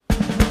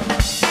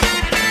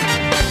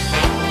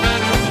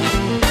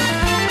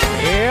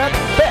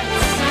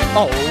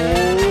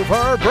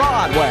Over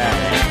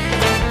Broadway.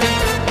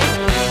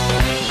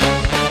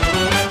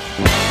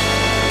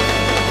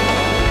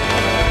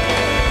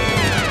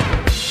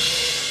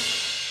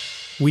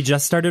 We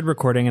just started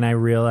recording and I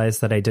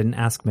realized that I didn't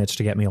ask Mitch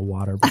to get me a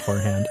water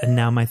beforehand. And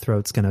now my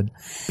throat's going to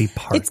be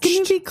parched. It's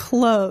going to be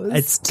closed.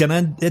 It's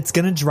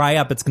gonna dry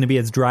up. It's going to be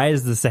as dry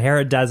as the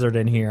Sahara Desert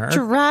in here.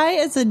 Dry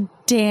as a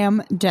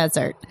damn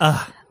desert.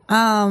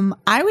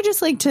 I would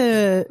just like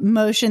to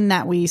motion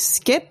that we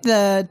skip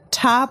the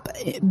top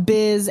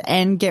biz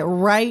and get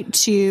right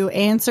to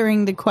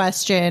answering the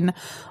question,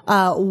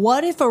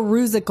 what if a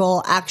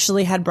Rusical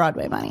actually had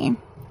Broadway money?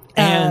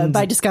 And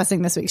by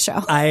discussing this week's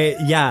show.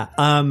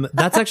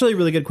 That's actually a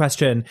really good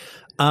question.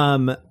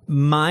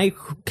 My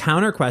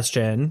counter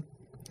question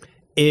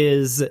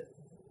is,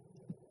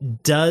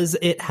 does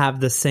it have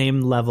the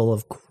same level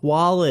of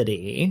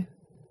quality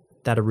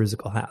that a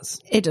Rusical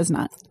has? It does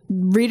not.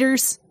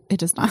 Readers, it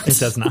does not. It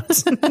does not.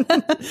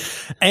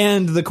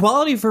 And the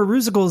quality for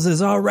Rusicals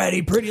is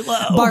already pretty low.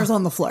 Bars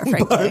on the floor,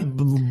 frankly.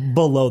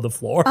 Below the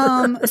floor.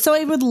 So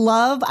I'd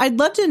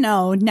love to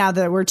know, now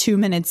that we're 2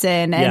 minutes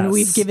in and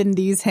we've given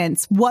these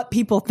hints, what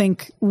people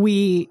think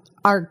we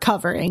are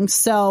covering.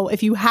 So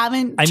if you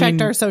haven't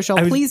checked our social,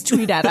 please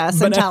tweet at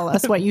us and tell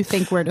us what you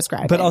think we're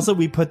describing. But also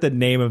we put the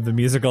name of the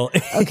musical.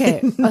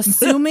 Okay.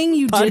 Assuming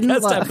you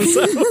didn't look.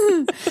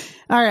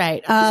 All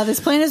right. This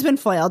plan has been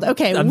foiled.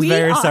 Okay. I'm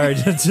very sorry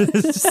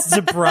to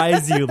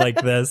surprise you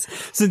like this,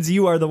 since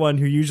you are the one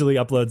who usually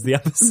uploads the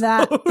episode.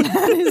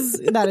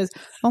 That is.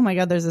 Oh my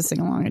God. There's a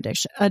sing-along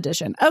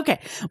edition. Okay.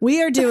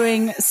 We are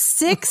doing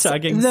Six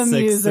the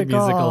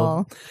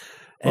musical.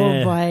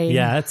 Oh boy.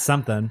 Yeah, it's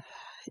something.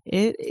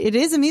 It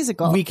is a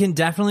musical. We can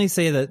definitely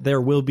say that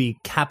there will be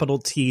capital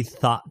T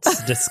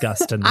thoughts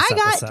discussed in this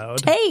episode. I got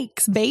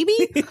takes,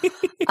 baby.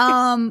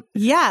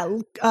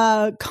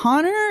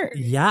 Connor.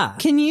 Yeah.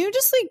 Can you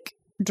just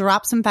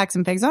drop some facts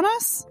and figs on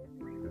us?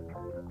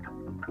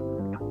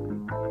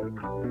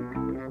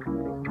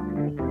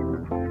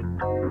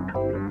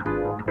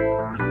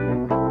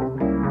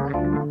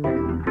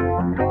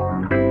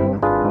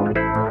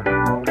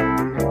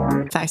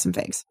 Facts and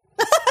figs.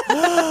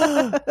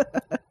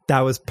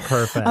 That was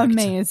perfect.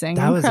 Amazing.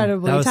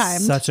 Incredibly timed. That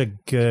was such a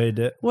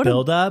good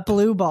build-up.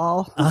 Blue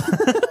ball.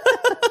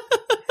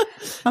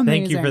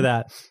 Thank you for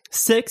that.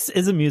 Six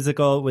is a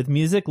musical with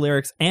music,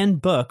 lyrics,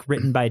 and book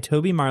written by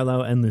Toby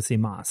Marlowe and Lucy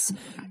Moss.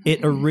 It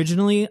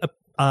originally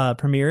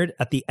premiered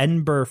at the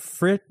Edinburgh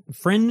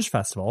Fringe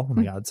Festival. Oh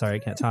my God, sorry, I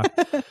can't talk.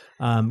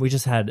 We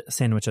just had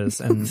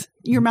sandwiches and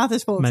your mouth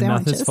is full of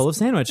sandwiches. My mouth is full of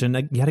sandwich,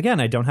 and yet again,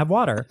 I don't have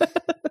water.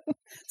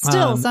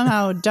 Still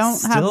somehow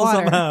don't have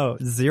water. Somehow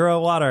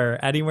zero water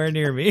anywhere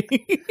near me.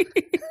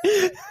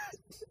 It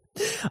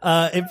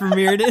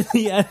premiered in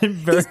the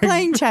Edinburgh. He's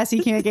playing chess. He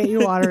can't get you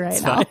water right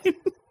now.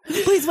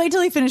 Please wait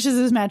till he finishes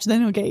his match,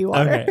 then he'll get you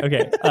water.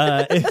 Okay.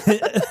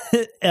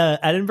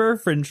 Edinburgh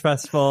Fringe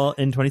Festival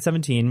in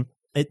 2017.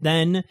 It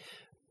then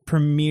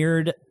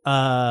premiered.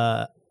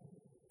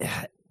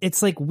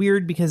 It's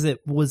weird because it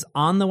was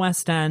on the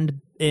West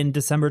End in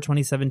December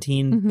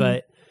 2017,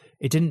 but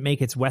it didn't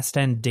make its West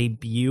End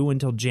debut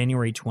until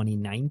January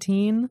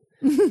 2019.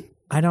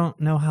 I don't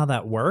know how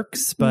that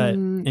works, but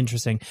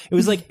interesting. It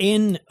was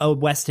in a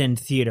West End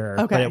theater,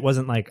 but it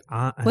wasn't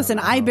Listen,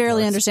 I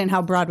barely understand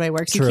how Broadway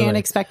works. Truly. You can't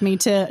expect me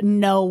to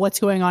know what's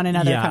going on in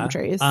other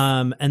countries.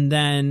 And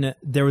then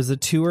there was a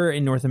tour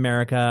in North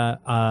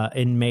America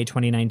in May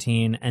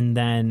 2019, and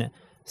then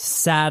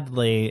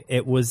sadly,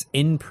 it was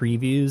in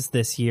previews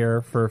this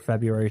year for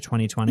February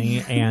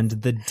 2020, and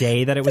the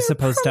day that it was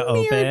supposed to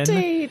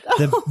open,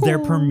 their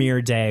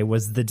premiere day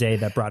was the day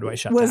that Broadway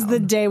shut down. Was the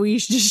day we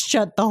just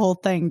shut the whole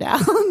thing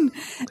down.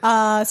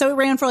 So it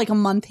ran for a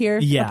month here,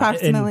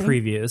 approximately. In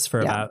previews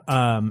for about,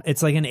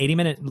 it's an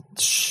 80-minute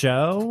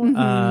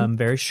show,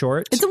 very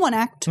short. It's a one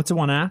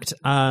act.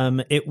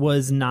 It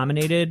was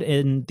nominated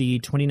in the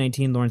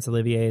 2019 Laurence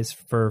Olivier's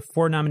for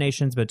 4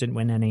 nominations, but didn't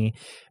win any.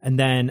 And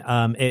then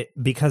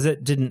because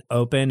it didn't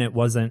open, it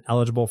wasn't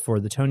eligible for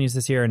the Tonys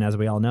this year. And as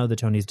we all know, the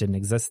Tonys didn't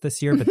exist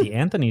this year, but the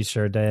Anthonys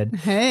sure did.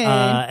 Hey.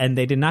 And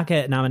they did not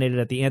get nominated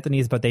at the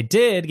Anthonys, but they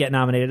did get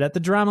nominated at the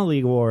Drama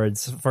League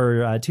Awards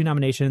for 2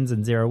 nominations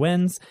and 0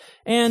 wins.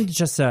 And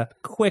just a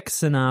quick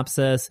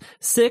synopsis,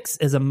 Six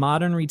is a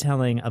modern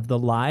retelling of the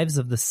lives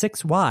of the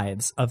 6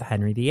 wives of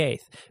Henry VIII,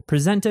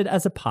 presented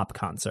as a pop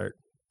concert.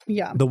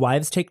 Yeah. The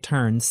wives take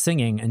turns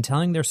singing and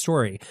telling their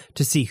story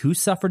to see who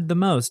suffered the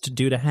most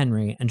due to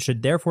Henry and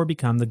should therefore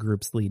become the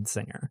group's lead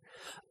singer.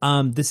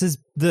 This is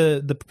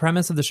the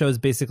premise of the show is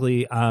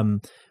basically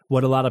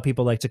what a lot of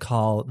people like to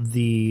call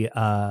the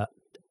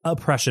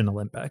Oppression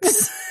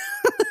Olympics.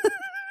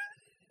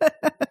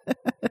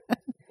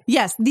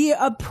 Yes, the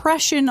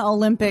Oppression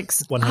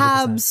Olympics. 100%.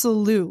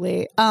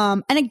 Absolutely.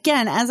 And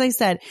again, as I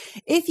said,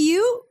 if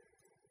you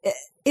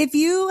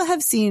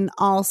have seen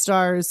All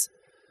Stars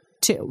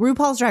 2,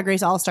 RuPaul's Drag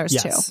Race All Stars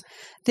 2,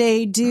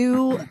 they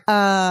do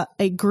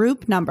a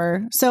group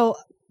number. So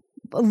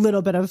a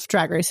little bit of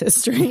Drag Race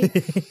history.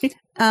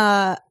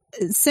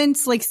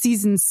 since like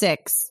season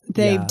 6,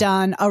 they've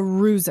done a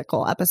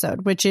Rusical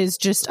episode, which is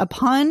just a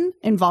pun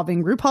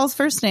involving RuPaul's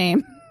first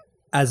name.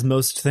 As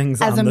most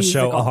things on the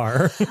show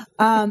are.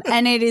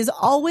 And it is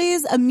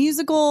always a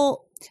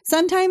musical.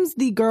 Sometimes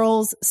the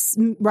girls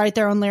write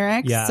their own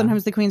lyrics. Yeah.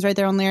 Sometimes the queens write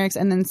their own lyrics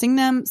and then sing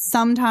them.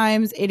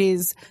 Sometimes it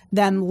is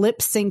them lip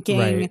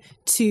syncing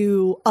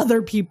to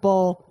other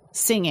people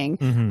singing.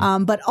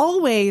 But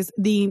always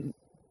the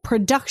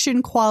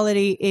production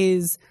quality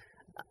is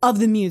of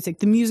the music.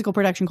 The musical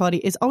production quality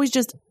is always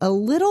just a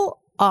little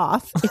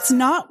off. It's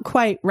not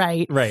quite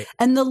right. Right.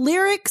 And the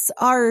lyrics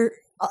are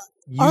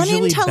usually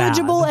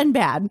unintelligible bad. and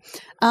bad.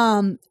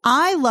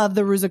 I love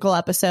the Rusical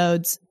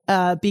episodes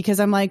because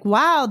I'm like,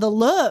 wow, the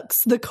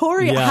looks, the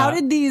choreo. Yeah. How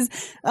did these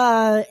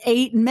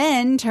 8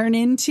 men turn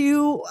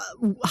into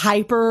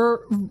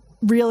hyper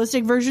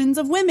realistic versions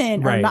of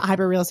women? Right. Or not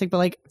hyper realistic, but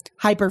like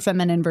hyper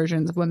feminine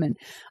versions of women.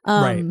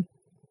 Right.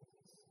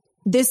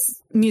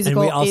 This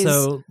musical and we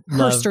also is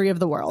Herstory of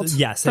the World.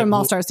 Yes. From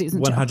All Star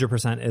Season 2.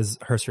 100% is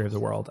Herstory of the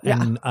World.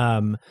 Yeah.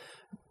 And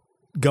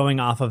going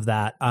off of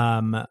that,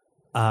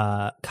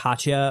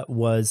 Katya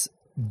was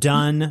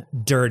done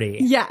dirty.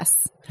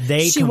 Yes.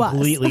 They she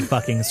completely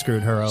fucking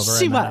screwed her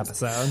over in that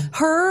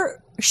episode.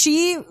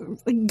 She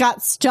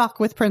got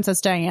stuck with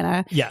Princess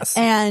Diana. Yes.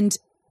 And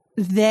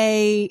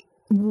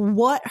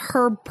what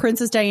her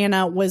Princess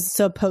Diana was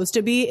supposed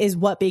to be is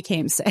what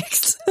became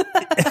Six.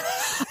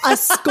 A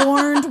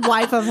scorned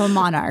wife of a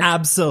monarch.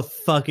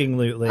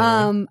 Absolutely.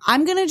 I'm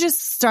going to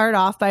just start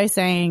off by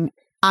saying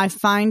I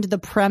find the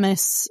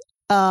premise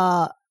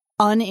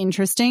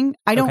uninteresting.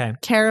 I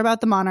don't care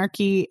about the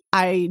monarchy.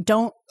 I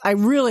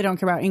really don't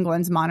care about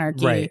England's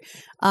monarchy. Right.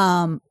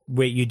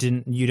 Wait,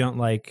 you don't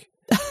like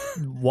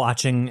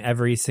watching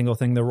every single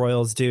thing the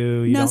royals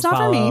do? You no, don't it's not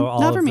follow for me. all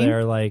Not of for me.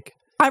 their like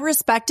I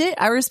respect it.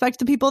 I respect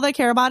the people that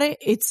care about it.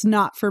 It's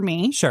not for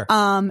me. Sure.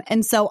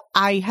 And so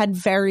I had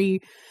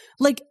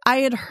I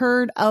had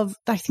heard of,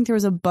 I think there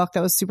was a book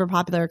that was super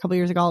popular a couple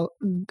years ago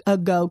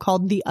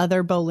called The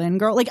Other Boleyn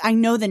Girl. Like, I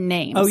know the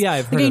names. Oh yeah,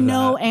 I've heard I of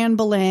know that. Anne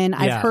Boleyn. Yeah.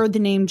 I've heard the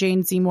name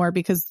Jane Seymour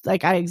because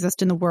like I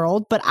exist in the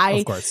world, but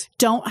I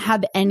don't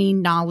have any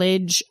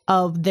knowledge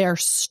of their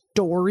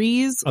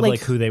stories, of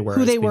like who they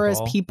were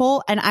as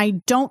people. And I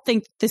don't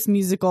think this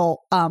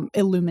musical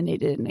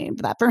illuminated any of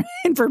that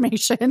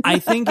information. I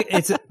think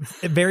it's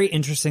very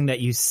interesting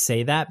that you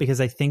say that because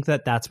I think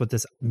that that's what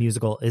this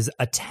musical is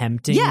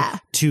attempting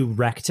to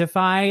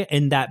rectify,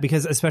 and that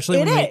because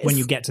especially when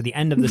you get to the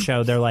end of the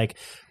show, they're like,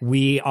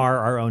 we are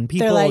our own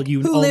people. They're like,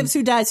 who lives,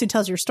 who dies, who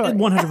tells your story.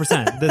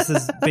 100%. This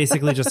is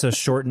basically just a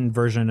shortened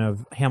version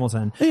of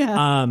Hamilton.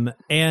 Yeah.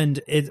 And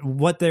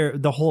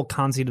the whole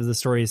conceit of the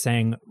story is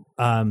saying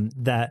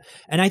that,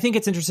 and I think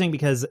it's interesting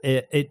because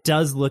it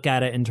does look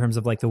at it in terms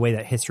of like the way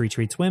that history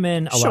treats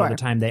women. A lot of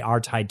the time they are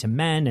tied to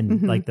men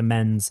and like the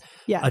men's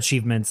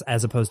achievements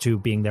as opposed to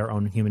being their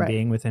own human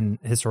being within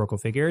historical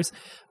figures.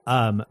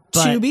 But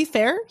to be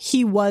fair,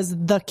 he was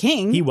the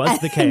king. He was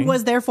the king. And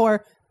was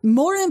therefore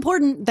more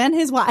important than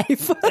his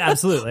wife.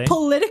 Absolutely.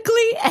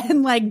 Politically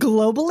and like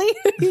globally,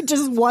 he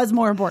just was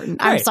more important.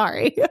 I'm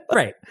sorry.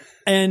 Right.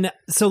 And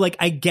so like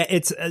I get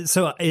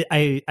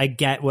I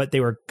get what they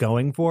were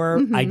going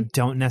for. I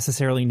don't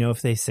necessarily know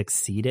if they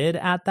succeeded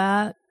at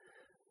that.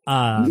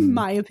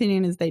 My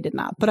opinion is they did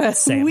not, but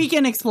we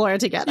can explore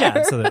it together. Yeah,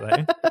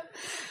 absolutely.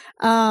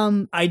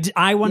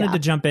 I wanted to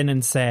jump in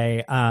and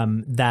say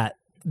that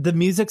the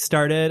music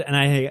started and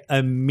I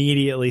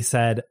immediately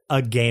said,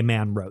 a gay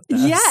man wrote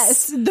this.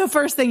 Yes. The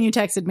first thing you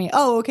texted me.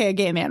 Oh, okay. A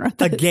gay man wrote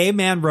this. A gay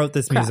man wrote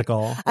this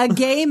musical. A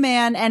gay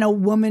man and a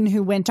woman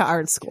who went to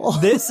art school.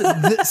 Six,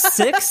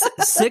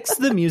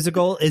 the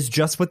musical is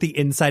just what the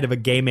inside of a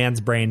gay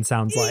man's brain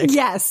sounds like.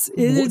 Yes.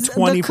 It is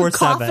 24/7. The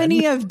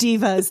cacophony of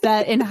divas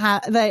that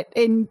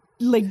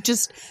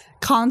just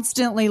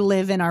constantly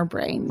live in our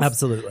brains.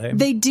 Absolutely.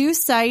 They do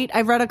cite,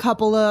 I've read a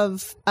couple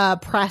of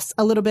press,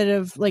 a little bit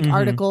of like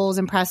articles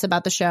and press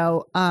about the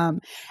show.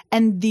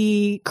 And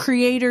the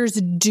creators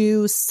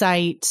do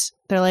cite,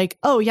 they're like,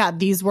 oh yeah,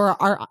 these were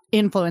our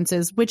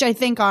influences, which I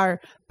think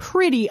are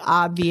pretty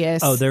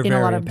obvious in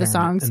a lot of the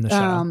songs. In the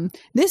show.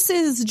 This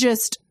is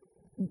just,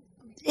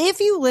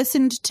 if you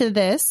listened to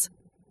this,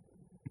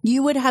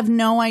 you would have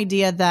no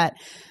idea that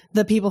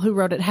the people who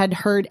wrote it had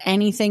heard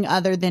anything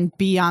other than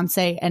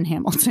Beyonce and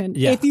Hamilton.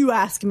 Yeah. If you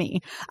ask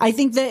me, I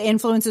think the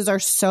influences are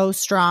so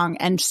strong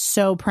and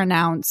so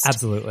pronounced.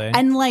 Absolutely.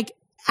 And like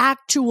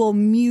actual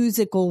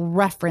musical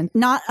reference,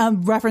 not a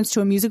reference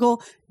to a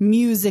musical,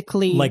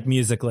 musically. Like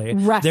musically.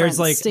 There's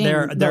like,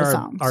 there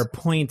are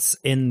points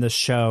in the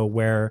show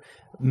where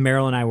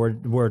Meryl and I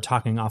were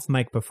talking off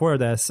mic before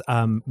this,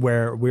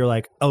 where we were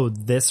like, oh,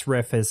 this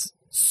riff is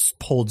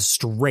pulled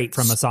straight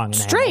from a song in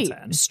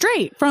Hamilton.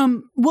 Straight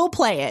from, we'll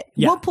play it.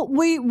 Yeah.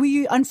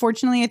 We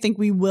unfortunately, I think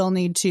we will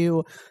need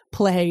to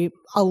play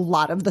a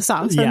lot of the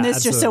songs from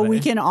this just so we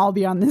can all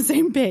be on the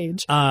same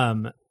page.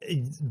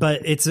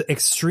 But it's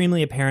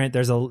extremely apparent.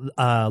 There's a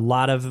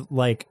lot of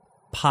like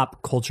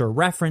pop culture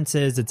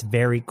references. It's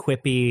very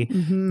quippy.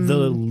 Mm-hmm. The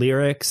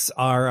lyrics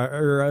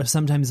are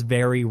sometimes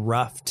very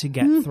rough to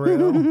get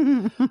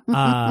through.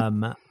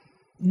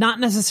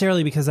 Not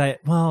necessarily because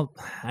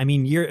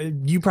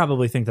you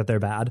probably think that they're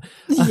bad.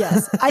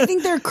 Yes. I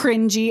think they're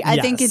cringy. I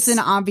think it's an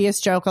obvious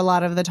joke a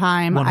lot of the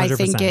time. 100%. I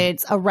think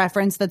it's a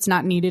reference that's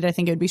not needed. I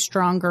think it would be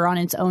stronger on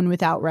its own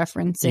without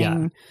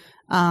referencing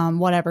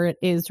whatever it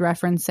is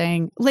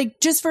referencing.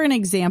 Like, just for an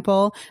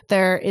example,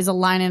 there is a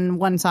line in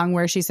one song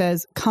where she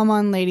says, "Come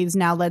on, ladies,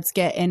 now let's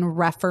get in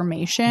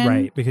Reformation."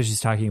 Right, because she's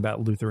talking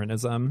about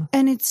Lutheranism.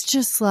 And it's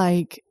just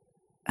like,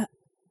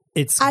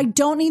 I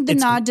don't need the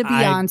nod to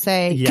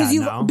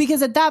Beyonce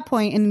because at that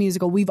point in the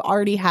musical, we've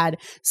already had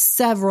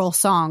several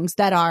songs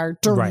that are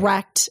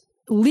direct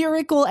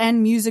lyrical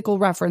and musical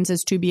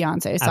references to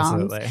Beyonce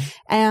songs. Absolutely.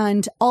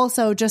 And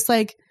also just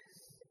like,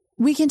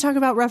 we can talk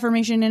about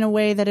Reformation in a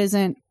way that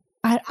isn't,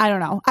 I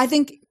don't know. I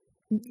think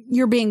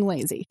you're being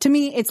lazy. To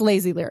me, it's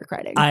lazy lyric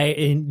writing.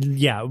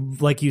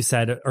 Like you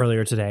said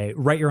earlier today,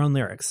 write your own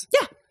lyrics.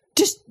 Yeah.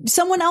 Just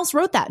someone else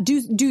wrote that.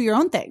 Do your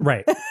own thing.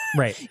 Right.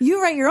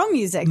 You write your own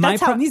music. That's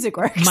how music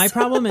works. My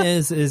problem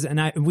is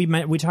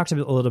we talked a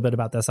little bit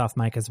about this off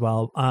mic as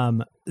well.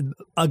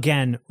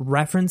 Again,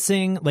 reference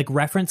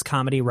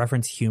comedy,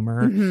 reference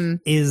humor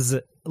is,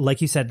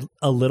 like you said,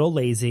 a little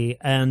lazy,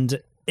 and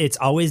it's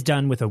always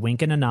done with a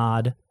wink and a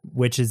nod,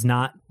 which is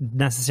not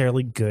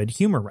necessarily good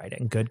humor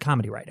writing, good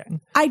comedy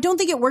writing. I don't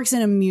think it works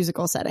in a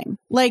musical setting.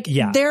 Like,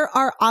 there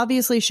are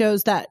obviously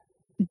shows that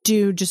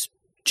do just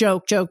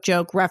joke,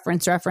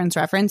 reference, sure.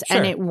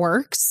 and it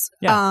works.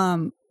 Yeah.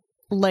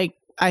 Like,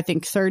 I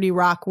think 30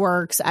 Rock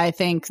works. I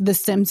think The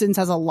Simpsons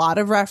has a lot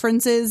of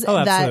references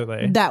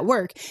that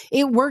work.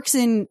 It works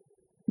in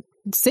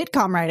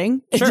sitcom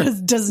writing. Sure. It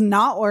just does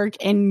not work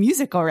in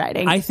musical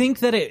writing. I think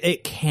that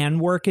it can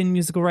work in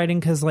musical writing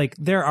because, like,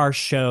 there are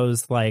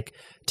shows like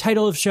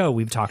Title of Show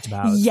we've talked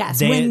about. Yes,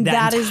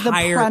 that is the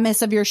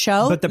premise of your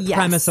show. But the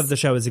premise of the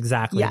show is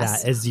exactly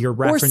that, is you're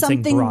referencing or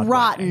something Broadway.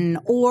 Rotten,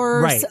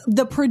 or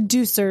the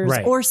producers,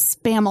 or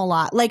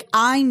Spam-A-Lot. Like,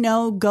 I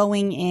know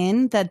going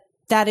in that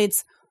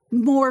it's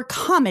more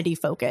comedy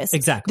focused.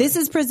 Exactly. This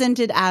is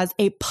presented as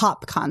a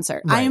pop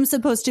concert. I am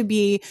supposed to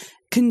be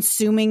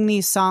consuming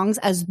these songs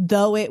as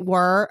though it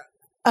were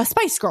a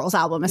Spice Girls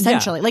album,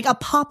 essentially, like a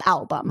pop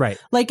album,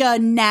 like a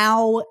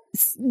now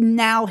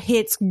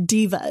hits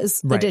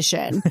divas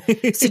edition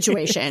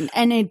situation.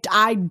 And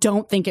I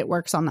don't think it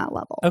works on that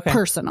level,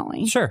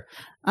 personally. Sure.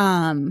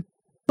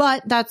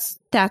 But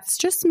that's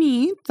just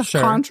me.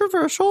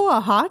 Controversial, a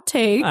hot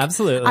take.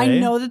 Absolutely. I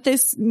know that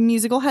this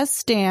musical has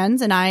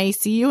stands, and I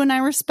see you and I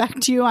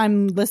respect you.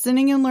 I'm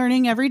listening and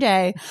learning every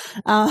day.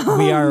 We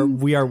are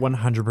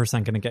 100%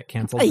 going to get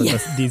canceled for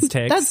these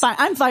takes. That's fine.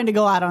 I'm fine to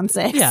go out on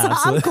 6. Yeah,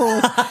 I'm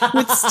cool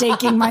with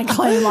staking my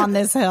claim on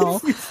this hill.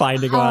 Fine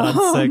to go out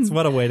on 6.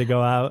 What a way to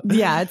go out.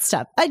 Yeah, it's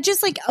tough. I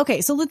just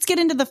so let's get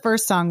into the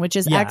first song, which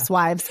is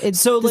Ex-Wives. It's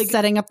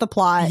setting up the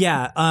plot.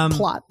 Yeah.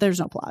 Plot. There's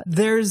no plot.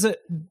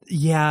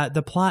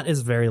 The plot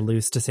is very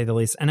loose, to say the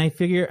least. And I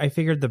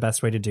figured the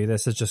best way to do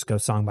this is just go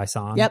song by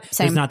song. Yep,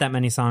 same. There's not that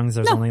many songs.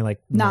 There's only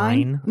like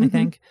 9, I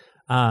think.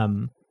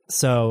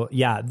 So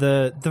yeah,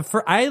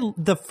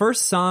 the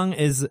first song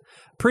is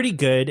pretty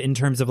good in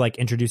terms of like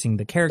introducing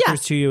the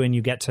characters to you, and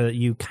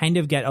you kind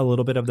of get a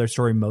little bit of their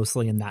story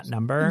mostly in that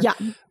number.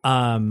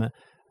 Yeah.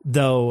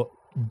 Though,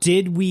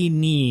 did we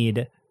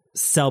need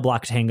Cell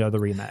Block Tango the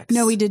remix?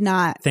 No, we did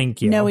not.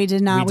 Thank you. No, we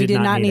did not. We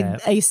did not need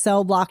it. a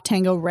Cell Block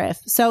Tango riff.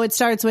 So it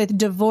starts with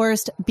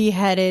divorced,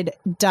 beheaded,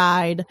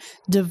 died,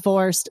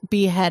 divorced,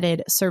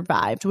 beheaded,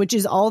 survived, which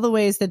is all the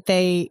ways that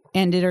they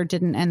ended or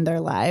didn't end their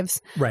lives.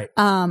 Right.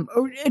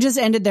 Or it just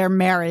ended their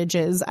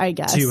marriages, I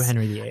guess. To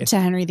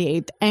Henry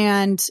VIII.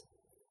 And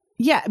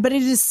yeah, but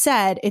it is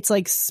said, it's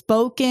like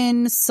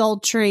spoken,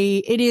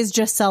 sultry. It is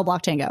just Cell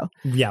Block Tango.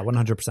 Yeah,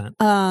 100%.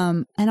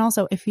 And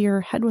also, if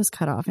your head was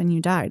cut off and you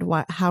died,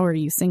 how are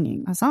you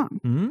singing a song?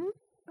 Mm-hmm.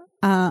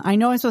 I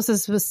know I'm supposed to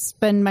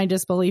suspend my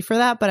disbelief for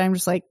that, but I'm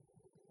just like,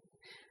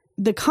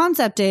 the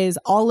concept is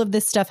all of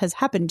this stuff has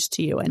happened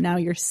to you, and now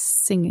you're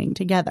singing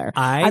together.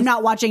 I'm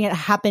not watching it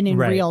happen in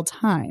real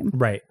time.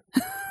 Right.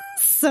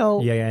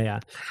 So yeah.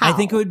 How? I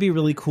think it would be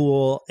really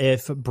cool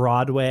if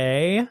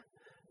Broadway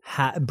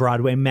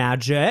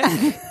magic.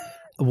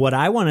 What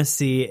I want to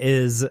see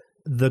is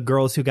the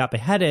girls who got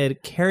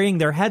beheaded carrying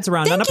their heads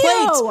around on a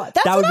plate.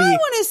 That's what I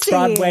want to see.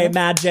 Broadway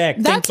magic.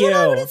 That's what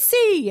I want to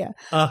see.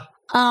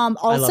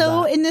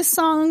 Also, in this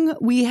song,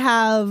 we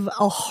have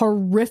a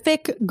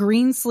horrific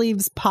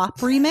Greensleeves pop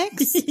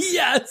remix.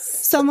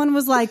 Yes. Someone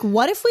was like,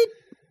 what if we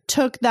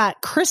took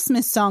that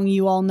Christmas song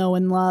you all know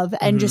and love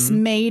and just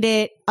made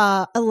it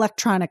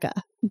electronica?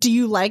 Do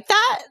you like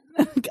that?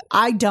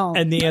 I don't.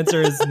 And the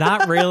answer is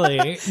not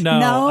really.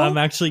 No, I'm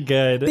actually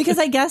good. Because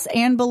I guess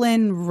Anne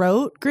Boleyn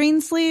wrote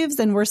Greensleeves,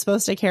 and we're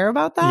supposed to care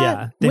about that.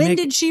 Yeah. When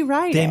did she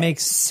write it? They make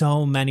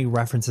so many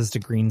references to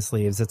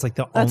Greensleeves. It's like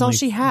that's all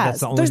she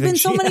has. There's been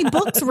so many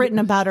books written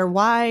about her.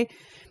 Why?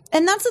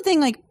 And that's the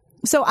thing. Like,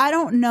 so I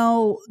don't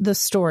know the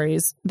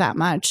stories that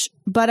much,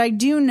 but I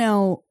do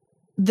know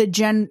the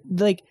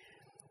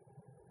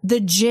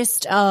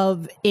gist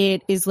of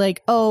it is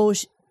like, oh,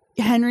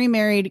 Henry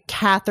married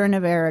Catherine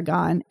of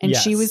Aragon, and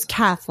she was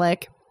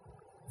Catholic.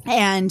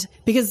 And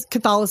because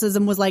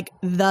Catholicism was like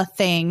the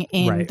thing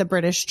in the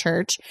British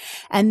church.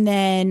 And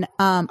then,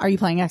 are you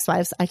playing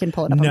Ex-Wives? I can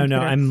pull it up. No,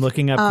 I'm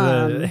looking up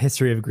the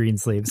history of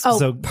Greensleeves. Oh,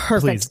 so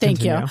perfect.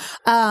 Thank you.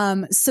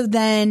 So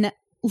then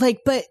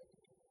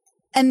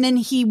and then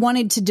he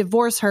wanted to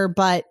divorce her,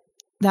 but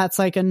that's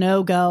like a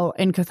no-go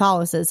in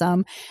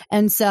Catholicism.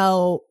 And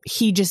so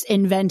he just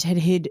invented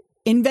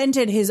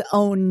his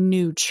own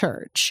new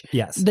church.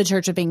 Yes. The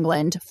Church of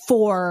England,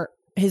 for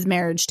his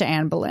marriage to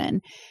Anne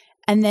Boleyn.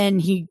 And then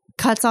he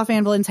cuts off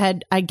Anne Boleyn's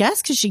head, I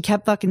guess, because she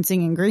kept fucking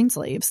singing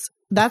Greensleeves.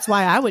 That's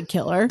why I would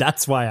kill her.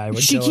 That's why I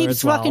would kill her. She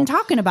keeps fucking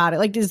talking about it.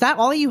 Like, is that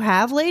all you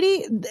have,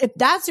 lady? If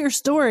that's your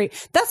story,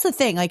 that's the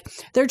thing. Like,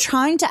 they're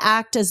trying to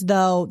act as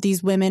though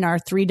these women are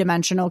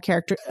three-dimensional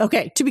characters.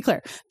 Okay, to be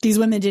clear, these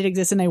women did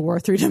exist and they were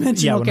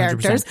three-dimensional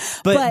characters.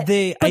 But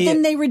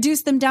then they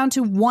reduced them down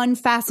to one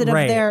facet of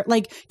their,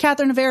 like,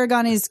 Catherine of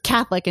Aragon is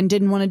Catholic and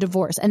didn't want a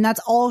divorce. And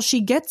that's all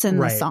she gets in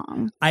the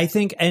song. I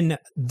think, and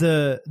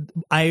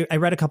I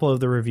read a couple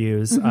of the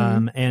reviews,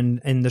 and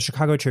in the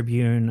Chicago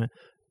Tribune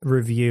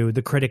review,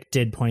 the critic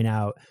did point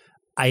out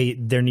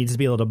there needs to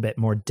be a little bit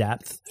more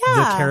depth.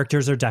 The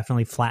characters are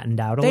definitely flattened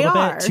out a little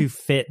bit to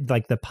fit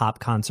like the pop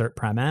concert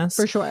premise,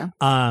 for sure.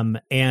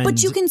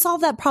 But you can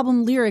solve that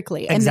problem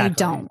lyrically, and they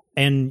don't.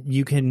 And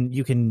you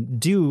can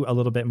do a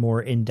little bit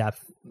more in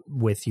depth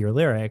with your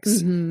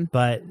lyrics,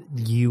 but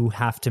you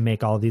have to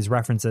make all these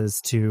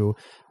references to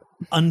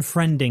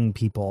unfriending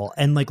people,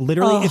 and like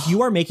literally if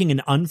you are making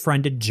an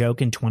unfriended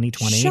joke in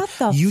 2020,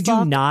 you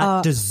do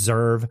not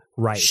deserve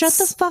rights. Shut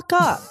the fuck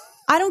up.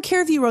 I don't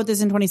care if you wrote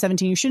this in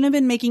 2017. You shouldn't have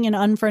been making an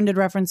unfriended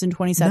reference in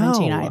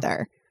 2017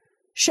 either.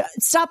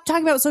 Stop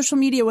talking about social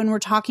media when we're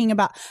talking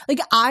about, like,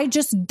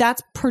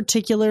 that's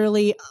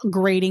particularly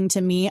grating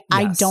to me. Yes.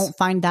 I don't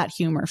find that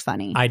humor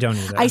funny. I don't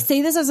either. I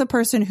say this as a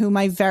person who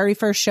my very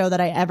first show that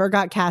I ever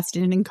got cast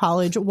in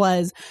college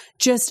was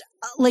just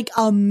like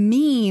a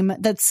meme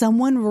that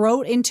someone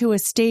wrote into a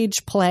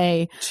stage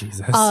play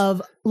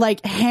of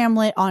like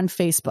Hamlet on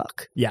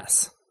Facebook.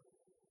 Yes.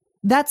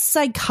 That's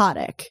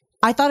psychotic.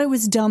 I thought it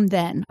was dumb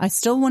then. I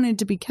still wanted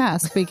to be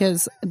cast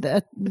because,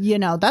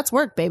 that's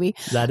work, baby.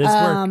 That is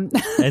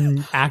work.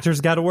 And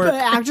actors got to work.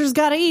 Actors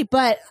got to eat.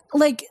 But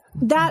like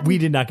that. We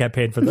did not get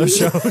paid for those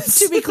shows.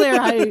 To be clear,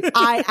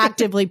 I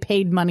actively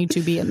paid money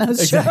to be in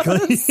those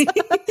shows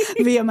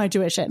via my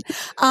tuition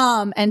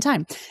and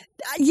time.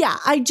 Yeah,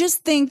 I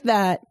just think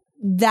that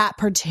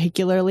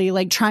particularly,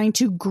 like, trying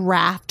to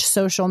graft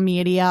social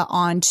media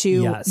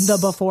onto the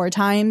before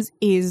times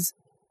is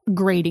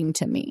grating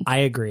to me. I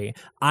agree.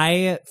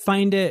 I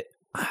find it,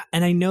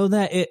 and I know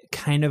that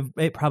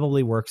it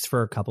probably works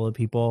for a couple of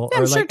people.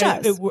 Yeah, or sure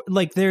does.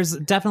 Like, there's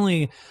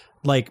definitely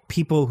like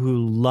people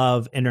who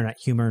love internet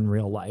humor in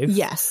real life.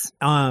 Yes.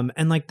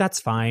 And like, that's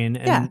fine.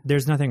 And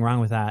there's nothing wrong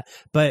with that.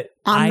 But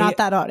I'm not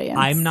that audience.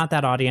 I'm not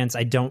that audience.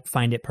 I don't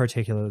find it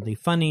particularly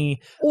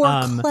funny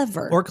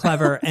or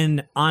clever.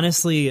 And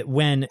honestly,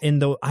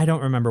 I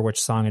don't remember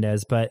which song it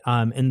is, but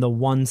in the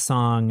one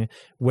song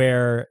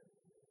where,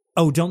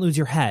 oh, Don't Lose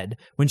Your Head,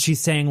 when she's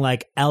saying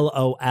like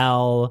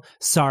LOL,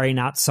 sorry,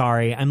 not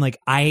sorry, I'm like,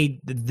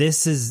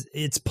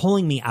 it's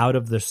pulling me out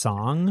of the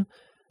song.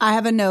 I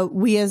have a note.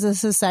 We as a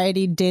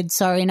society did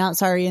Sorry, Not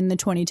Sorry in the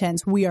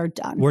 2010s. We are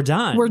done. We're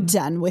done. We're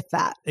done with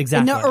that.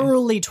 Exactly. In the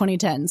early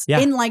 2010s. Yeah.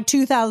 In like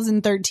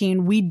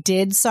 2013, we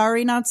did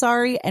Sorry, Not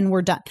Sorry, and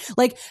we're done.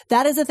 Like,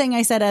 that is a thing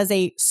I said as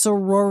a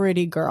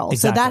sorority girl.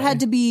 Exactly. So that had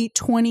to be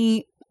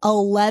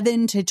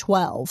 2011 to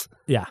 12.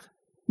 Yeah.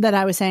 That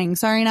I was saying,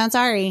 sorry, not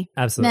sorry.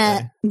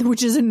 Absolutely. Nah,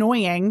 which is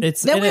annoying. It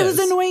was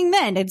annoying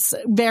then. It's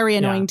very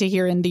annoying to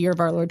hear in the year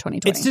of our Lord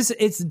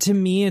 2020. To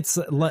me, it's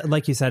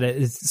like you said,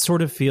 it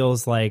sort of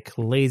feels like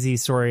lazy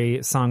story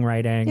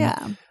songwriting.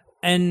 Yeah.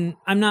 And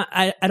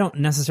I don't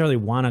necessarily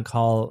want to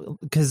call,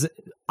 because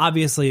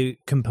obviously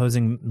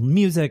composing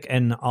music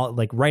and all,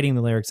 like, writing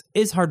the lyrics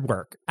is hard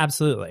work.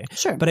 Absolutely.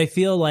 Sure. But I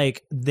feel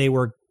like they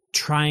were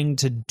trying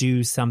to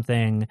do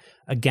something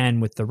again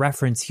with the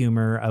reference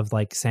humor of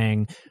like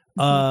saying,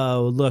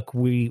 oh, look,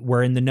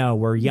 we're in the know.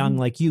 We're young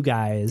like you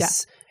guys. Yeah.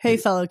 Hey,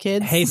 fellow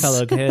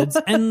kids.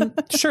 And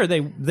sure,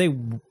 they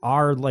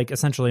are like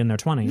essentially in their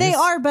 20s. They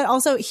are, but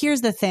also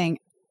here's the thing.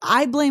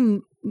 I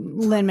blame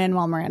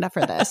Lin-Manuel Miranda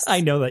for this.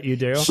 I know that you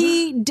do.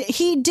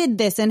 He did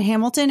this in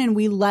Hamilton, and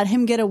we let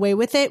him get away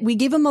with it. We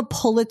gave him a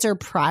Pulitzer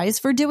Prize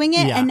for doing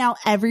it, and now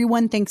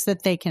everyone thinks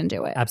that they can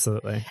do it.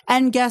 Absolutely.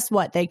 And guess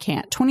what? They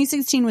can't.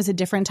 2016 was a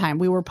different time.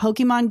 We were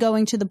Pokemon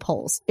going to the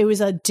polls. It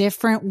was a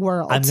different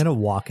world. I'm going to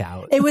walk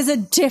out. It was a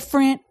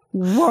different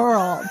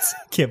world.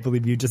 Can't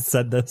believe you just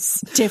said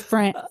this.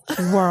 Different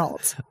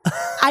world.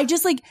 I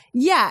just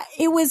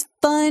it was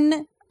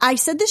fun. I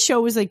said this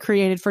show was like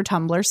created for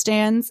Tumblr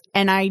stans,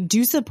 and I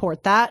do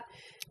support that.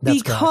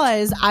 That's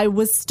because correct. I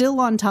was still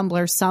on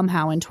Tumblr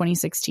somehow in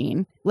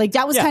 2016. Like,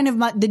 that was kind of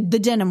the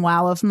denim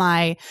wow of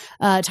my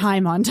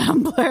time on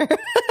Tumblr.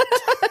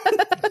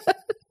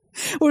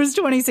 was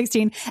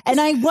 2016. And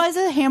I was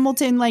a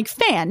Hamilton like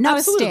fan, not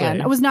Absolutely. a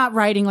stan. I was not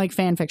writing like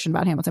fan fiction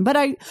about Hamilton, but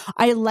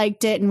I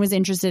liked it and was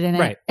interested in it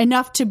Right.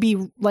 enough to be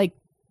like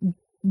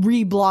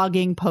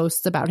reblogging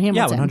posts about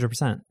Hamilton. Yeah,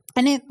 100%.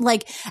 And it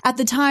like at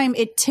the time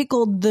it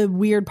tickled the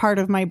weird part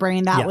of my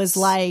brain that Yes. was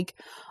like,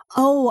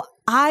 oh,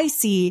 I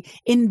see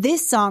in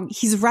this song,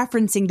 he's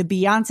referencing the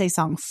Beyonce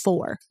song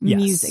 4 Yes.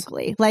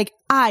 musically. Like,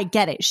 I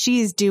get it.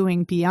 She's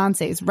doing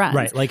Beyonce's run.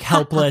 Right. Like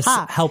Helpless.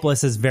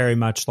 Helpless is very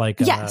much like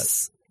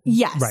Yes.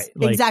 Yes. right,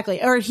 like-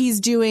 exactly. Or he's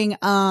doing,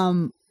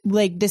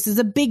 like this is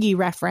a Biggie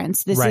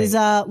reference. This Right. is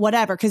a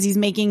whatever, because he's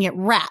making it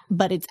rap,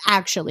 but it's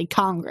actually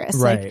Congress.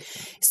 Right. Like,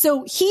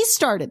 so he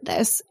started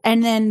this,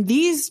 and then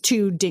these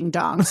two ding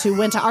dongs who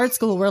went to art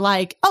school were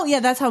like, "Oh yeah,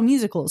 that's how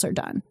musicals are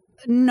done."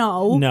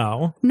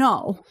 No,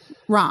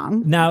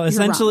 wrong. Now, You're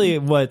essentially,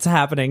 wrong. what's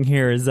happening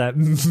here is that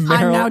Meryl,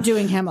 I'm now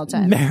doing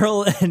Hamilton.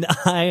 Meryl and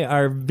I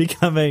are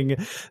becoming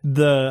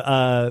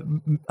the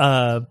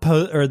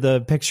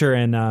the picture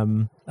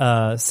in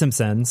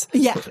Simpsons.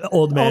 Yeah,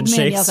 Old man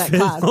shakes. yells at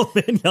cloud. Old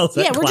man yells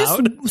at Yeah, we're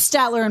cloud. just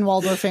Statler and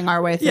Waldorfing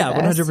our way through.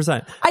 Yeah, this.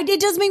 100%. It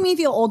does make me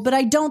feel old, but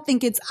I don't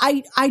think it's.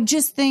 I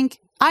just think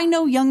I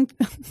know young.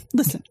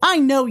 Listen, I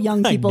know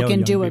young people know can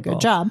young do a people.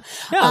 good job.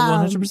 Yeah,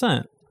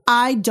 100%.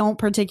 I don't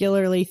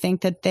particularly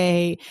think that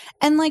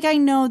and like I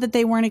know that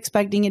they weren't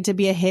expecting it to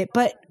be a hit,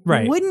 but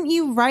Right. wouldn't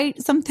you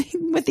write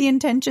something with the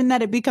intention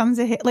that it becomes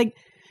a hit? Like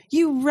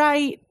you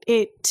write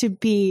it to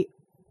be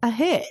a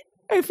hit.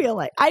 I feel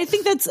like I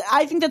think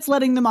that's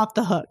letting them off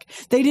the hook.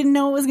 They didn't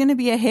know it was going to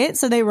be a hit,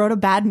 so they wrote a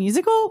bad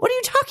musical. What are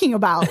you talking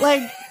about?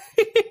 Like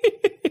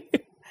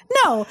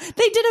no,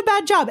 they did a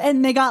bad job,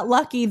 and they got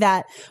lucky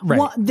that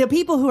Right. the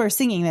people who are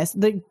singing this,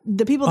 the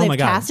people Oh my they've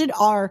God. casted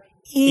are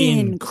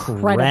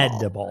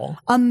incredible.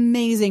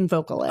 Amazing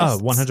vocalists. Oh,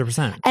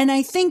 100%. And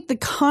I think the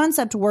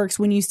concept works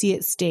when you see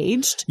it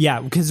staged. Yeah,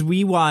 because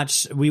we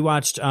watched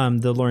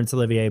the Laurence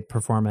Olivier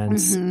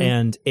performance, Mm-hmm.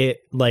 and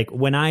it like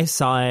when I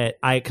saw it,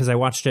 because I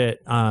watched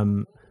it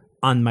on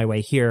my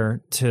way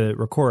here to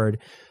record.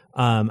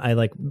 I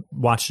like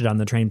watched it on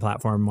the train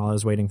platform while I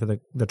was waiting for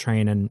the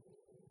train, and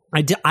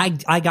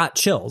I got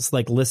chills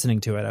like listening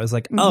to it. I was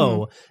like,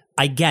 oh,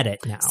 I get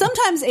it now.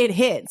 Sometimes it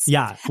hits.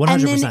 Yeah, 100%.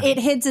 And then it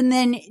hits, and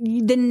then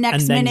the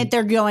next And then- minute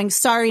they're going,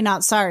 sorry,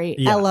 not sorry,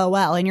 Yeah.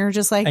 LOL. And you're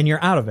just like, and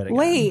you're out of it again.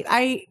 wait,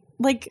 I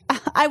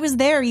was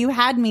there. You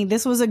had me.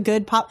 This was a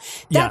good pop.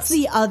 That's Yes.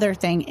 the other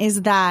thing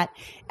is that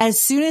as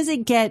soon as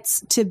it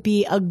gets to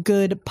be a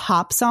good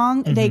pop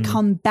song, they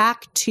come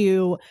back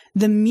to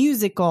the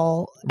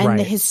musical and the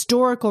Right.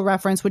 historical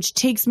reference, which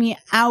takes me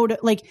out.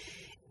 Like,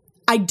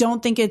 I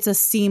don't think it's a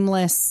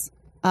seamless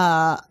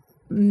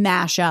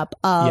mashup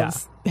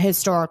of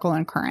historical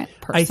and current.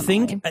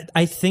 Personally.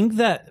 I think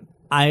that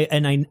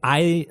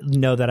I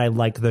know that I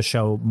like the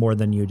show more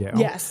than you do.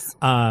 Yes.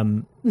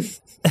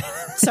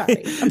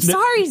 Sorry. I'm No-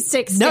 sorry,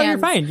 Six. No, fans. you're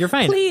fine. You're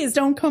fine. Please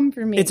don't come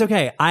for me. It's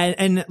okay.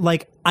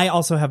 I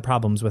also have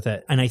problems with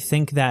it, and I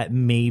think that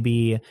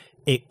maybe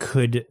it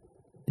could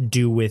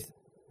do with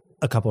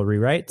a couple of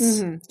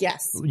rewrites.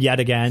 Yes. Yet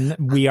again,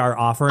 we are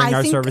offering I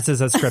our think-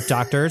 services as script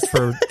doctors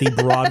for the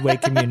Broadway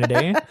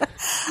community.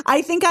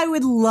 I think I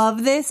would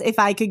love this if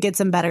I could get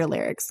some better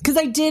lyrics. Because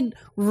I did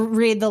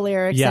read the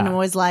lyrics Yeah. and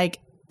was like,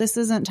 this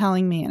isn't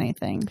telling me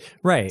anything.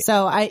 Right.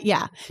 So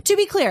to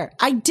be clear,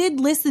 I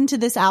did listen to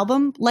this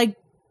album like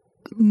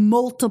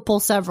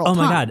several Oh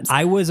my times.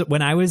 God.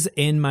 When I was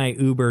in my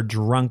Uber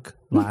drunk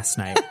last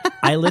night,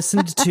 I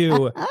listened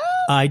to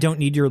I Don't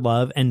Need Your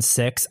Love and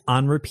 6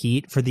 on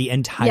repeat for the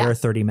entire Yeah.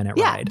 30-minute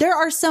Yeah, ride. there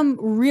are some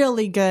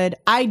really good.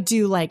 I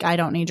do like I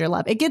Don't Need Your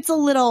Love. It gets a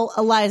little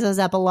Eliza's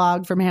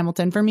epilogue from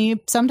Hamilton for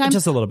me sometimes.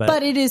 Just a little bit.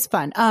 But it is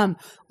fun.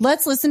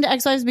 Let's listen to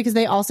Ex-Wives because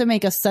they also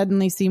make a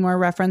Suddenly Seymour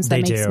reference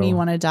that They makes do. me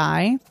want to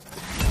die.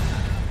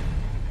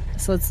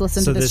 So let's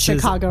listen to this this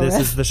Chicago is, riff.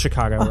 This is the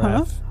Chicago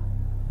riff.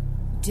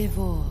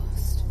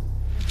 Divorced.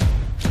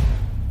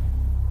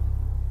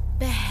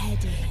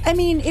 Beheaded. I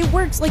mean, it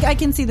works. Like I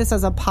can see this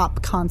as a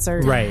pop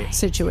concert Right.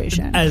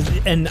 situation. I'm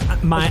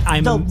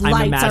the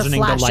lights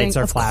imagining are flashing, the lights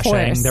are of flashing.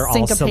 course. They're all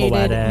Syncopated.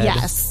 silhouetted.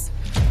 Yes.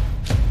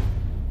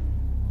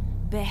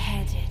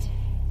 Beheaded.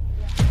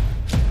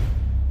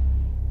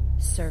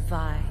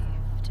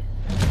 Survived.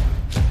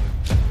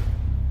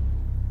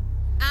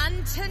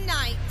 And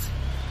tonight,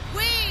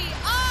 we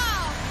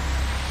are.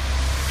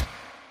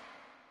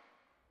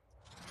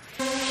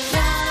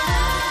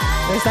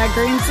 There's that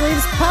Green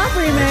Sleeves pop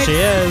remix. She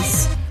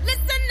is.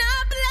 Listen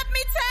up, let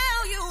me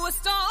tell you a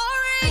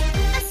story.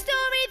 A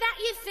story that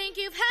you think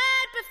you've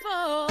heard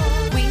before.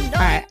 We know.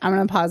 All right, I'm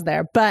going to pause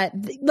there. But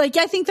like,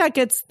 I think that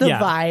gets the Yeah.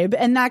 vibe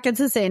and that gets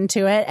us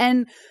into it.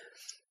 And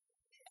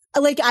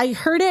like, I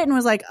heard it and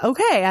was like,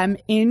 okay, I'm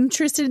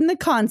interested in the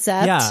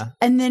concept. Yeah.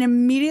 And then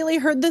immediately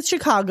heard the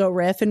Chicago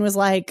riff and was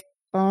like,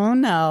 oh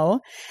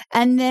no.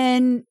 And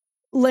then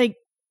like,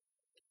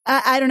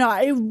 I don't know.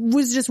 It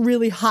was just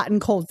really hot and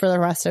cold for the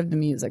rest of the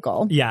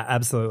musical Yeah,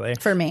 absolutely.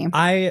 for me.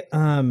 I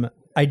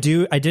I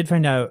did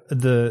find out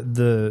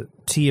the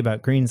tea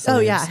about Greensleeves. Oh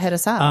yeah, hit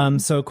us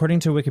up. So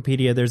according to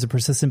Wikipedia, there's a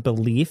persistent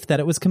belief that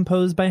it was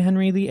composed by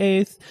Henry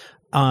VIII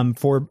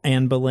for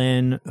Anne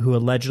Boleyn, who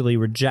allegedly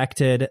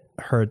rejected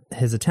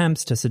his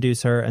attempts to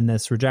seduce her, and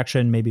this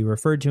rejection may be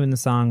referred to in the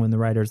song when the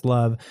writer's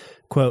love,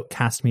 quote,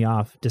 cast me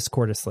off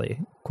discourteously,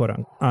 quote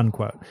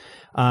unquote.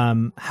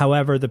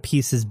 However, the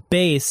piece is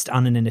based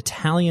on an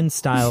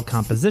Italian-style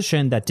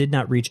composition that did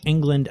not reach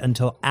England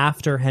until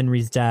after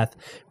Henry's death,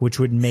 which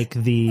would make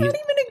the... Not even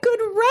a good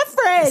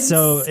reference!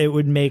 So it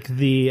would make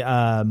the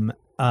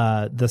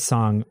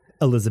song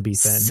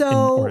Elizabethan in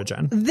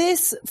origin.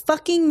 This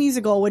fucking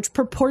musical, which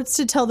purports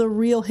to tell the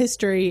real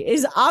history,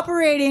 is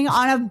operating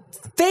on a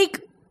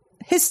fake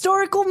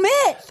historical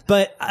myth.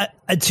 But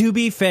to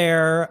be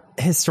fair,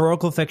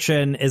 historical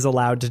fiction is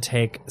allowed to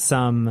take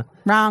some...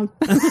 Wrong.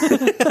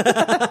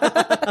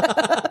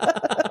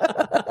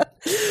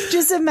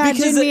 Just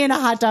imagine me in a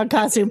hot dog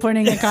costume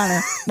pointing at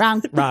Connor.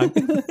 Wrong.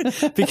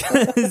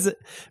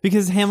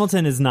 because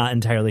Hamilton is not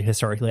entirely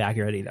historically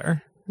accurate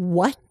either.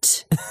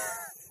 What?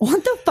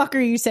 What the fuck are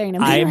you saying to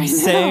me right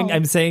now?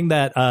 I'm saying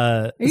that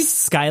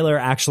Skylar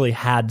actually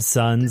had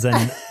sons,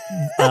 and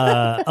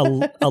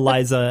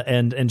Eliza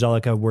and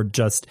Angelica were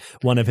just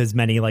one of his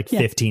many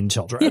 15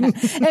 children.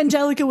 Yeah.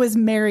 Angelica was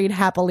married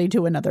happily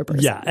to another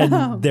person. Yeah,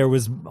 and there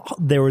was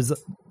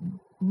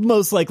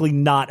most likely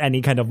not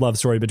any kind of love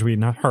story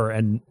between her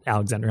and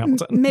Alexander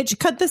Hamilton. Mitch,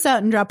 cut this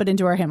out and drop it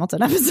into our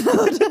Hamilton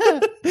episode.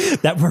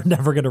 That we're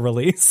never going to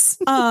release.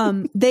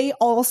 They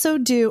also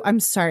do, I'm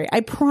sorry, I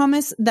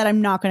promise that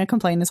I'm not going to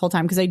complain this whole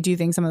time because I do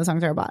think some of the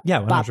songs are bop.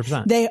 Yeah,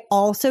 100%. They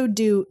also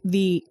do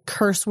the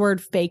curse word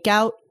fake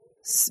out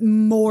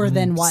more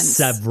than once.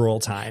 Several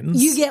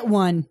times. You get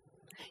one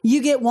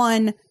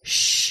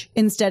shh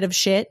instead of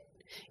shit.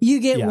 You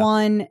get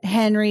one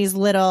Henry's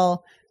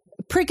little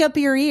prick up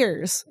your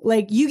ears.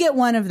 You get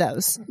one of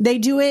those. They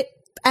do it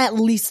at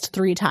least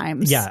 3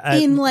 times. Yeah.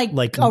 In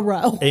a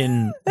row.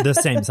 In the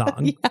same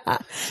song. Yeah.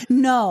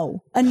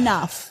 No.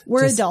 Enough.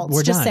 We're adults.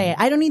 We're just done. say it.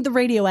 I don't need the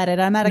radio edit.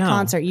 I'm at a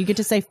concert. You get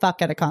to say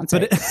fuck at a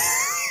concert.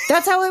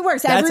 That's how it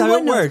works. That's Everyone how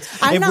it knows. works.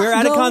 If we're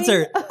at a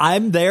concert,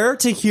 I'm there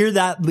to hear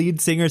that lead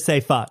singer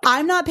say fuck.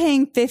 I'm not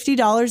paying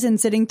 $50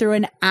 and sitting through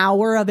an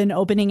hour of an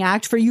opening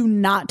act for you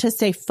not to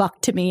say fuck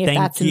to me if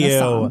that's in the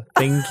song.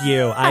 Thank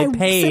you. I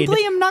paid.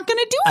 Simply am not going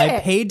to do it. I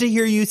paid to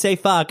hear you say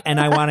fuck, and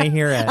I want to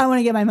hear it. I want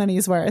to get my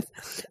money's worth.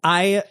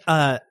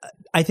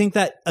 I think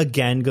that,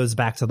 again, goes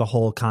back to the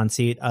whole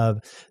conceit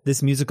of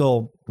this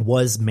musical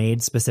was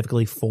made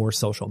specifically for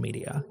social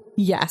media.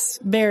 Yes.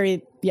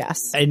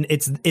 Yes. And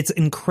it's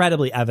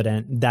incredibly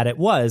evident that it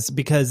was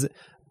because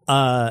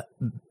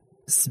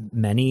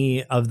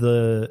many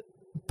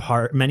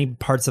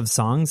parts of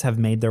songs have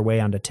made their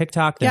way onto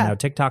TikTok. They're now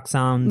TikTok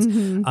sounds.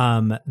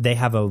 Mm-hmm. They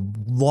have a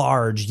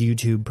large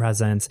YouTube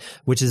presence,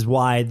 which is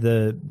why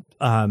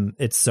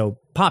it's so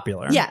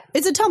popular. Yeah,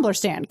 it's a Tumblr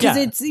stand because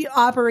it's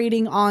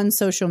operating on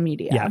social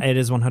media. Yeah, it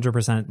is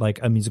 100%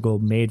 a musical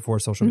made for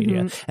social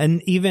media.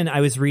 And even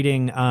I was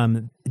reading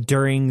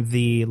during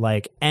the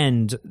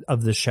end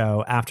of the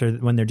show, after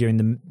when they're doing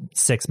the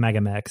 6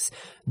 mega mix,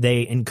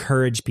 they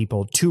encourage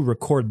people to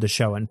record the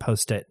show and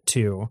post it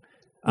to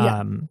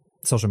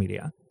social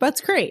media.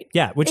 That's great.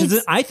 Yeah, which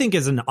I think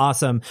is an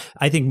awesome.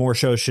 I think more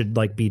shows should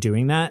be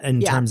doing that in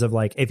terms of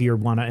if you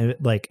want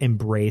to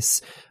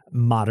embrace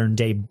modern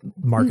day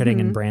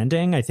marketing and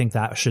branding. I think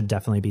that should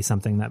definitely be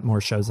something that more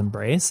shows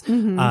embrace.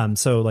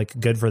 So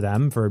good for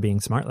them for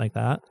being smart like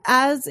that.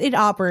 As it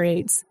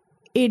operates,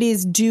 it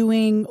is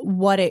doing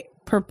what it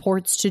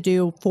purports to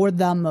do for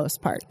the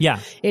most part. Yeah.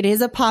 It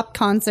is a pop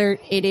concert.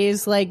 It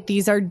is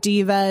these are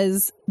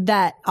divas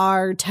that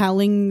are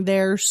telling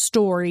their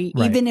story,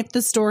 even if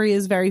the story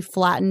is very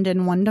flattened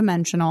and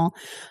one-dimensional.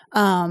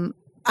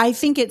 I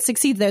think it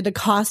succeeds there. The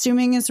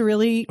costuming is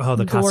really the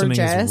gorgeous. Costuming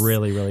is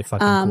really, really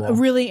fucking cool. A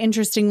really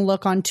interesting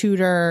look on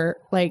Tudor.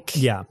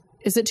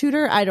 Is it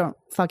Tudor? I don't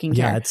fucking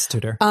care. Yeah, it's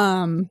Tudor.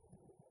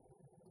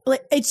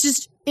 It's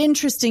just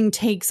interesting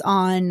takes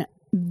on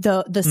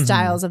the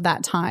styles of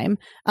that time,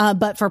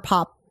 but for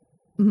pop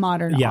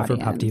modern audience. For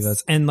pop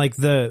divas. And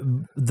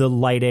the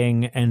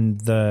lighting and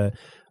the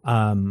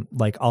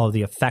all of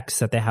the effects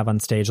that they have on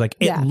stage,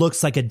 it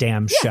looks like a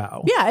damn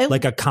show. Yeah,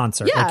 like a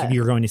concert. Yeah. Like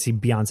you're going to see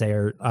Beyonce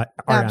or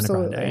Ariana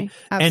Grande.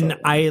 And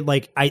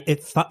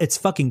it's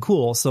fucking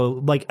cool.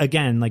 So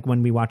again,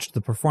 when we watch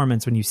the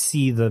performance, when you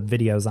see the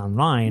videos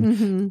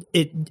online,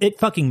 it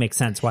fucking makes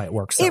sense why it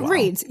works so well. It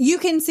reads. You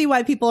can see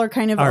why people are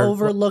kind of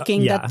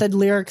overlooking that the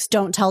lyrics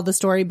don't tell the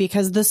story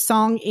because the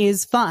song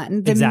is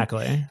fun.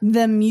 Exactly.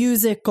 The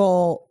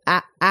musical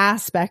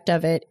aspect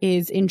of it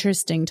is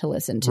interesting to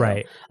listen to.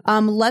 Right.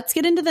 Let's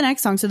get into the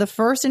next song. So the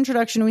first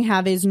introduction we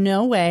have is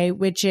No Way,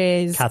 which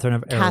is Catherine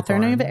of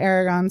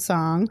Aragon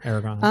song.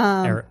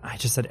 I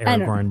just said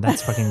Aragorn.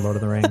 That's fucking Lord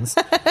of the Rings.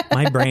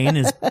 My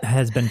brain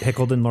has been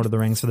pickled in Lord of the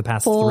Rings for the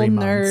past 3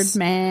 months. Nerd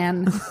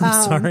man.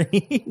 I'm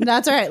sorry.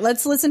 That's all right.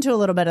 Let's listen to a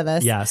little bit of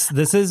this. Yes.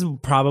 This is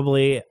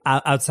probably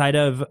outside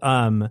of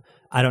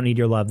I Don't Need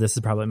Your Love. This is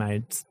probably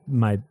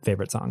my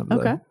favorite song of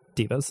the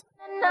divas.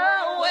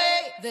 No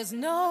there's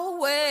no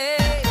way.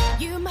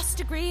 You must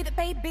agree that,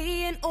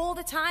 baby, and all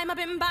the time I've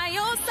been by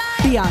your side.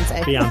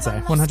 Beyonce.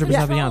 100% No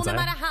Beyonce.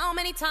 matter how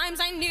many times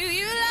I knew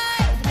you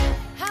lied.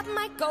 Have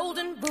my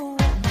golden rule.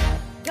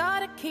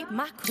 Gotta keep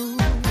my cool,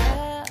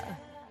 yeah,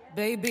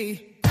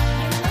 baby.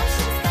 And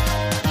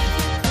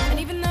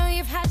even though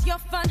you've had your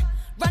fun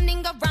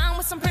running around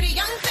with some pretty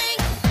young thing,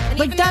 and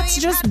Like, even though that's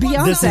you've just had one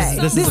Beyonce.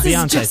 This is a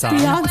Beyonce just song.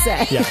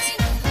 Beyonce. Yes.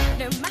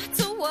 no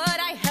matter what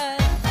I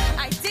heard,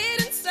 I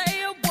didn't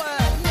say a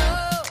word,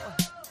 no,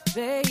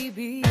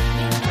 baby.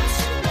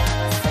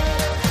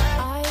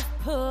 I've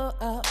put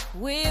up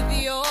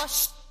with your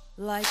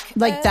Like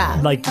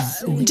that. Like,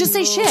 Just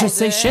say shit. just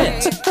say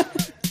shit.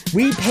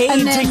 We paid And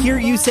to then- hear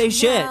you say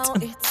shit. Now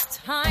it's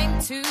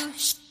time to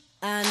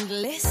and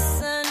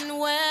listen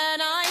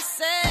when I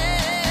say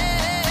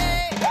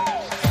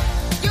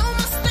you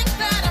must think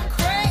that I'm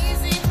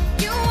crazy.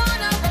 You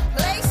wanna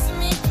replace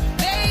me,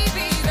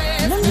 baby.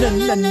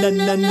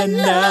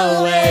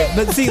 No way.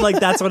 But see, like,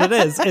 that's what it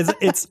is.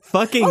 It's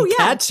fucking Oh, yeah.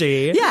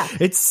 catchy. Yeah.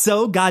 It's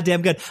so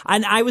goddamn good.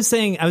 And I was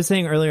saying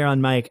earlier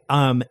on mic,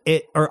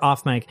 or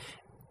off mic,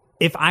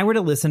 if I were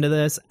to listen to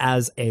this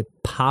as a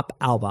pop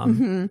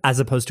album as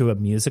opposed to a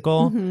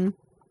musical,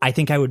 I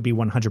think I would be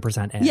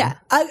 100% in. Yeah.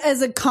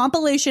 As a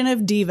compilation of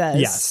divas,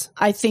 Yes.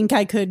 I think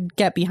I could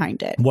get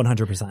behind it.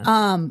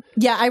 100%.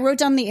 Yeah, I wrote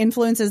down the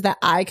influences that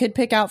I could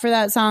pick out for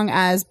that song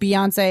as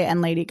Beyonce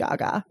and Lady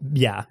Gaga.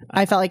 Yeah.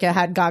 I felt like it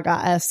had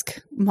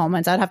Gaga-esque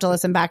moments. I'd have to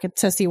listen back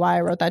to see why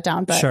I wrote that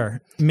down. But Sure.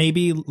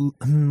 Maybe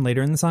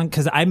later in the song,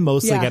 because I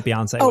mostly get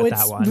Beyonce with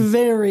that one. it's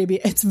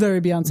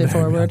very Beyonce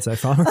forward. Beyonce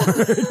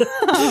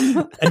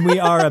forward. And we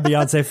are a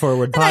Beyonce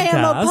forward podcast. I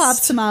am a pop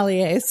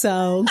sommelier,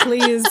 so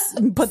please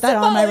put that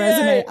on my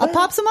resume. A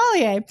pop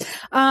sommelier.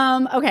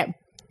 Okay.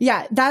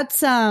 Yeah,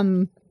 that's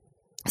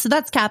so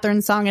that's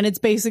Catherine's song, and it's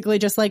basically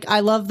just like,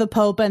 I love the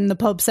Pope, and the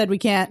Pope said we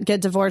can't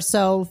get divorced,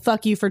 so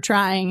fuck you for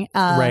trying.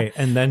 Right.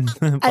 And then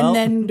And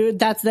then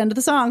that's the end of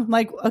the song. I'm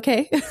like,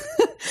 okay.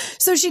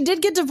 So she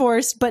did get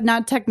divorced, but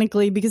not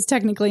technically, because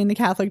technically in the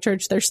Catholic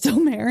Church they're still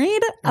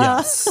married.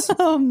 yes.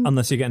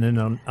 Unless you get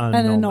an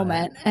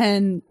annulment.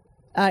 And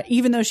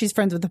even though she's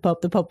friends with the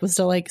Pope was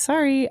still like,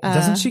 sorry.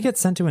 Doesn't she get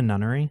sent to a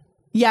nunnery?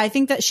 Yeah, I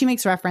think that she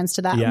makes reference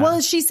to that. Yeah. Well,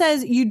 she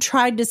says, you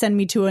tried to send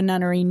me to a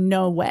nunnery.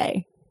 No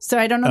way. So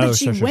I don't know that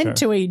she went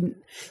to a.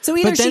 So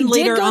either But then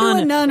she did go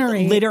to a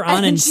nunnery. Later on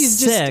and in she's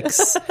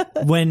 6,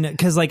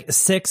 because like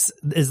 6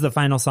 is the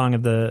final song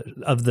of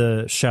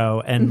the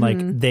show, and like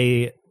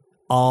they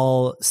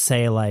all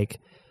say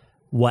like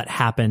what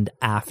happened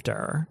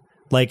after.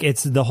 Like,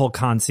 it's the whole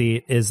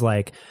conceit is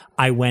like,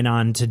 I went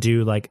on to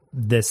do like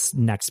this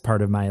next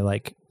part of my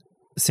like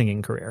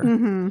singing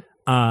career.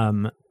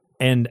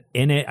 And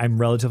in it, I'm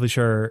relatively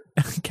sure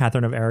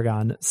Catherine of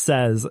Aragon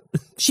says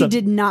she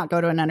did not go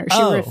to a nunnery. She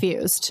Oh.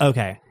 refused.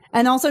 Okay.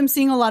 And also, I'm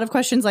seeing a lot of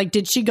questions like,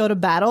 did she go to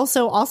battle?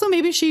 So also,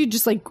 maybe she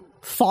just like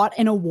fought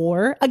in a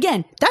war.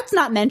 Again, that's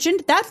not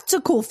mentioned. That's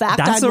a cool fact.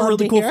 That's I'd a love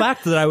really to cool hear.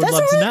 fact that I would That's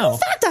love a to really know. cool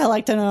fact I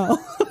like to know.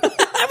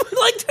 I would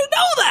like to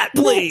know that,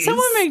 please.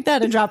 Someone make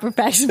that a drop of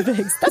Fashion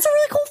Pigs. That's a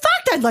really cool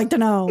fact I'd like to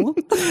know.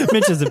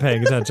 Mitch isn't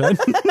paying attention.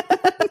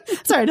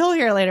 Sorry, he'll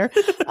hear it later.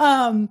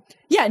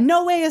 Yeah,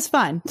 No Way is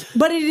fun,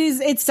 but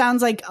it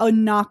sounds like a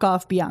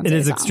knockoff Beyonce. It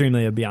is song.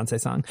 extremely a Beyonce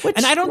song. Which,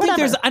 And I don't think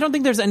whatever.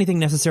 there's anything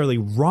necessarily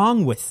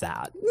wrong with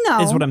that. No.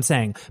 Is what I'm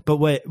saying. But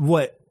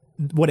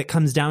what it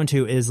comes down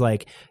to is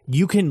like,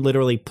 you can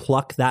literally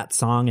pluck that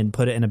song and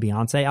put it in a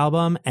Beyonce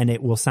album and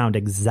it will sound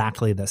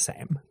exactly the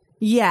same.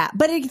 Yeah,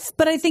 but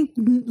I think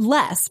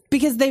less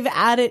because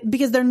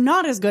because they're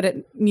not as good at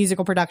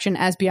musical production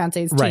as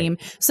Beyonce's Right. team.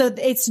 So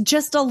it's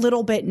just a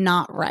little bit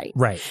not right.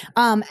 Right.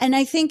 And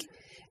I think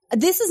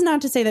this is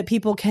not to say that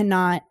people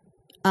cannot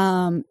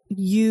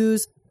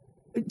use.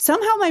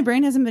 Somehow my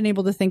brain hasn't been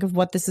able to think of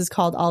what this is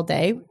called all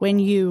day when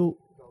you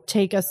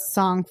take a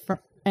song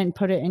and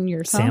put it in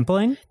your song.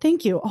 Sampling?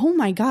 Thank you. Oh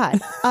my God.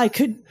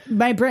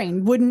 My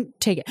brain wouldn't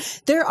take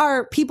it. There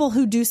are people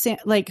who do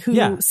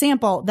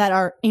sample that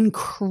are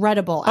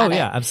incredible at it. Oh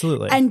yeah,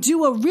 absolutely. And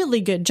do a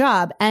really good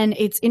job. And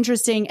it's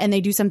interesting and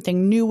they do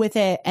something new with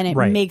it and it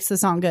Right. makes the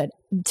song good.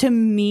 To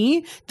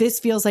me, this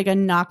feels like a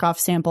knockoff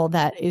sample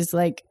that is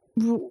like,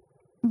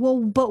 well,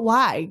 but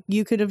why?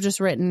 You could have just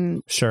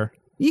written Sure.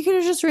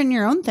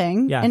 your own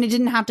thing. Yeah. And it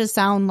didn't have to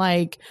sound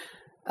like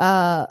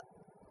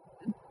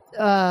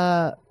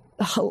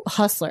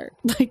Hustler.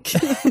 Like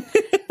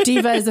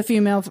diva is a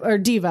female or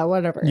diva,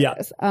 whatever Yeah. it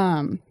is.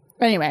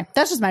 Anyway,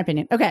 that's just my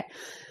opinion. Okay.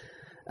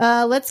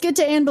 Let's get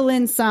to Anne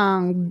Boleyn's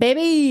song,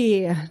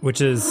 Baby.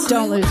 Which is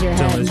Don't lose your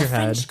head. Don't lose your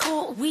head.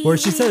 Where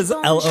she says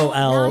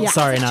LOL,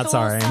 sorry, not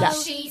sorry. Yeah.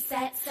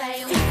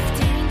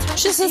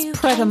 She says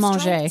pret a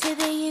manger.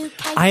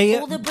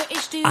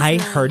 I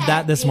heard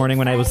that this morning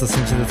when I was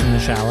listening to this in the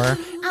shower,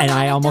 and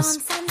I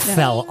almost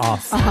fell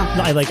off.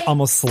 I like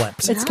almost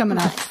slipped. It's coming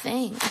up.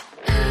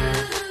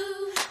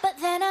 But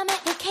then I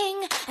met the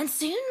king, and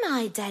soon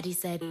my daddy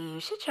said, you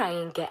should try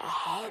and get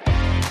ahead.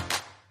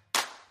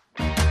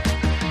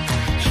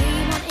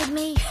 He wanted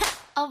me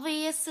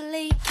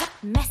obviously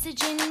kept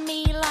messaging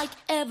me like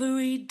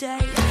every day.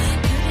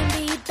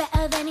 Couldn't be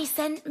better than he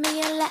sent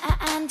me a letter,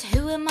 and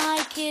who am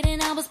I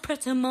kidding? I was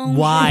pretty much.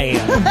 Why?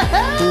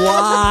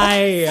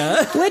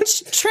 Why?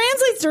 Which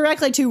translates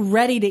directly to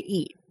ready to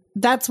eat.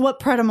 That's what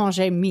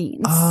pret-a-manger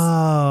means.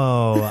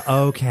 Oh,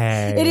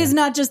 okay. It is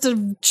not just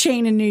a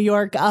chain in New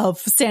York of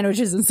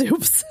sandwiches and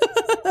soups.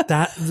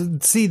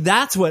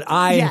 That's what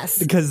Yes.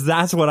 because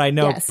that's what I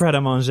know. Yes.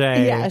 Pret-a-manger.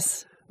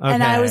 Yes.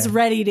 And I was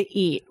ready to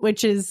eat,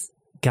 which is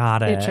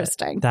Got it.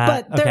 interesting.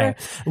 But there-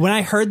 when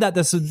I heard that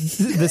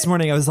this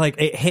morning, I was like,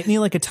 it hit me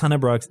like a ton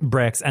of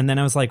bricks, and then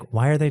I was like,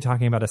 why are they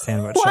talking about a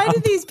sandwich why shop?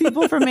 do these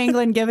people from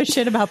England give a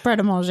shit about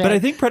pret-a-manger? But I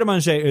think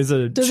Pret-a-Manger is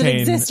a Does it chain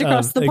exist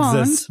across the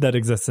pond? that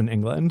exists in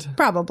England.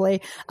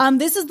 Probably.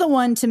 This is the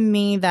one to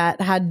me that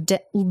had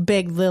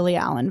big Lily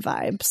Allen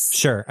vibes.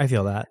 Sure, I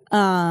feel that.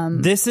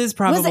 This is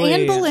probably... Was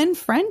Anne Boleyn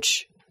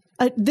French?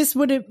 This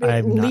would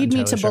I'm not lead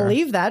me entirely to sure.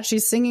 believe that.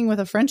 She's singing with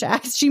a French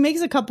accent. She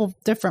makes a couple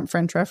different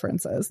French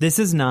references. This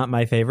is not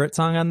my favorite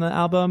song on the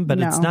album, but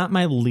it's No. not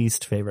my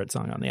least favorite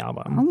song on the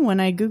album. Oh, when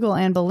I Google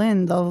Anne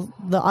Boleyn, the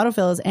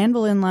autofill is Anne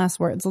Boleyn last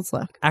words. Let's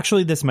look.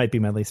 Actually, this might be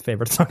my least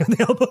favorite song on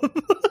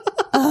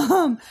the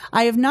album.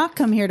 I have not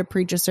come here to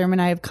preach a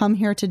sermon. I have come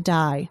here to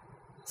die.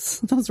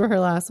 Those were her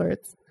last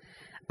words.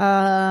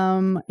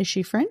 Is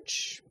she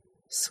French?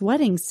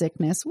 Sweating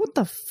sickness. What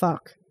the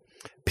fuck?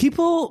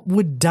 People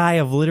would die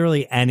of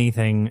literally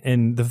anything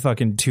in the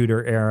fucking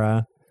Tudor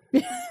era.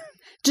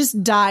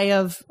 Just die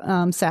of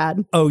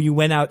sad. Oh, you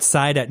went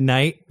outside at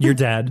night? You're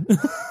dead.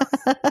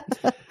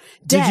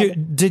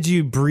 Dead. Did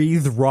you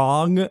breathe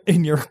wrong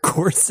in your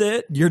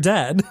corset? You're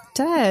dead.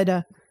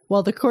 Dead.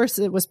 Well, the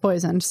corset was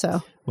poisoned,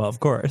 so. Well, of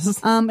course.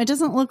 It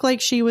doesn't look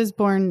like she was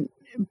born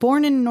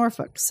in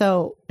Norfolk,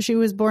 so she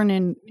was born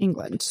in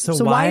England.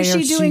 So why is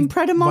she doing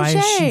pret-a-manger?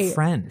 Why is she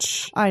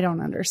French? I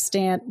don't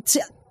understand.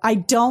 I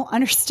don't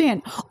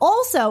understand.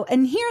 Also,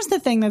 and here's the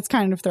thing that's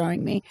kind of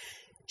throwing me.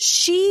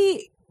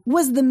 She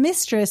was the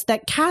mistress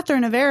that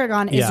Catherine of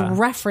Aragon is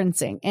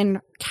referencing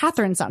in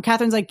Catherine's song.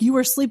 Catherine's like, you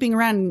were sleeping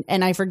around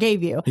and I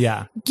forgave you.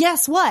 Yeah.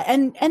 Guess what?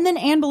 And then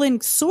Anne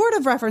Boleyn sort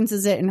of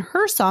references it in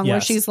her song where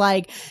Yes. she's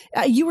like,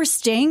 you were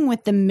staying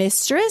with the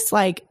mistress,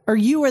 like, or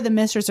you were the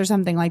mistress or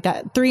something like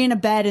that. 3 in a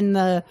bed and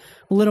the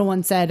little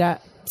one said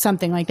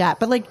something like that.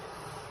 But like,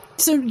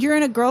 so you're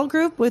in a girl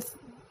group with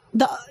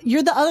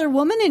you're the other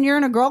woman and you're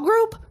in a girl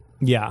group?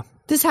 Yeah.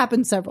 This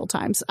happened several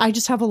times. I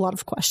just have a lot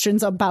of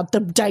questions about the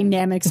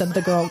dynamics of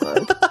the girl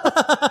group.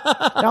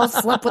 They all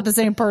slept with the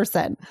same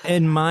person.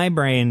 In my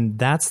brain,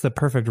 that's the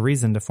perfect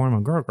reason to form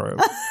a girl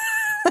group.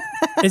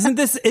 Isn't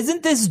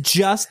this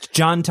just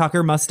John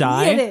Tucker Must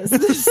Die? It is. The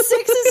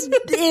 6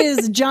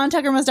 is John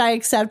Tucker Must Die,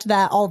 except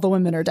that all the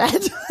women are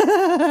dead.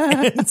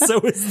 And so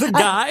is the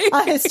guy.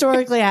 A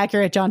historically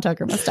accurate John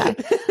Tucker Must Die.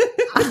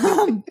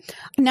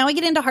 Now we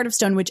get into Heart of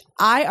Stone, which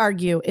I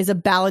argue is a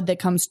ballad that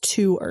comes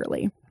too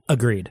early.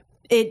 Agreed.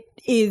 It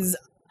is.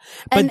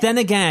 But then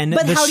again,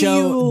 But the how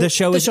show do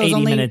you, is 80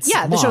 only, minutes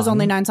Yeah, the show's long.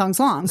 only 9 songs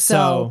long.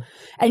 So,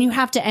 and you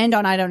have to end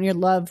on I Don't Need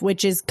Love,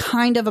 which is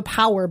kind of a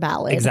power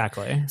ballad.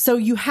 Exactly. So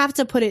you have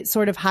to put it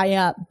sort of high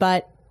up,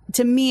 but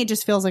to me, it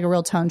just feels like a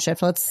real tone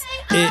shift.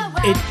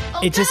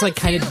 It just like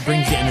kind of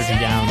brings the energy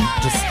down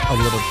just a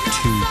little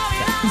too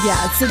fast.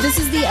 Yeah, so this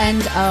is the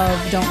end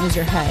of Don't Lose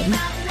Your Head.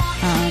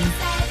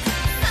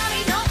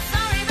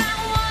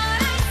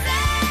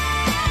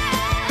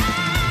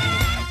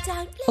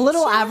 A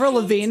little Avril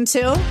Lavigne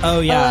too. Oh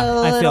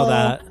yeah, I feel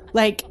that.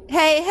 Like,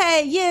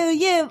 hey,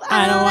 you.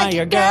 I don't want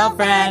your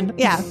girlfriend.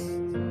 Yeah.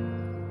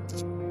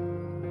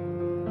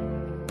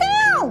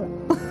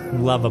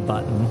 Love a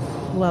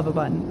button. Love a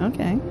button.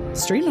 Okay.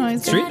 Street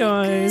noise. Street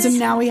noise. So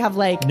now we have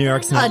like New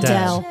York's not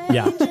Adele. dead.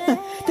 Yeah.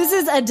 This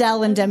is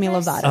Adele and Demi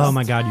Lovato. Oh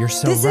my God, you're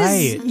so This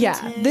right. is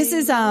This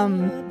is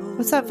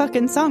what's that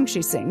fucking song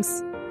she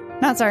sings?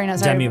 Not sorry.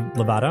 Demi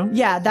Lovato.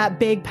 Yeah, that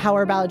big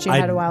power ballad she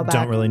had a while back.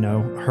 don't really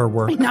know her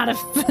work. Not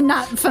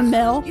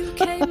familiar.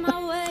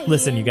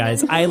 Listen, you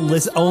guys, I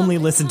only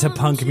listen to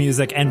punk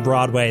music and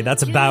Broadway.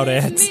 That's about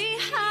it.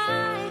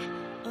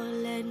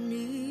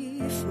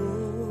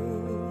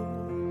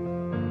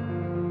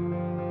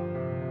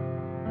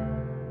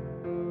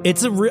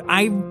 It's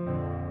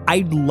I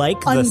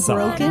like the Unbroken,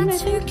 song. I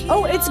think.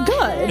 Oh, it's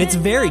good. It's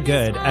very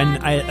good, and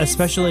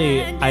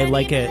I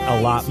like it a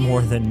lot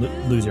more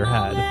than Lose Your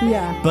Head.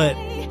 Yeah. But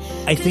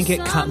I think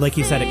like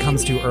you said, it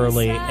comes too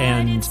early,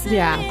 and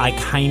Yeah. I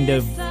kind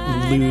of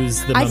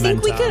lose the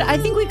momentum. I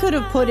think we could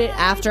have put it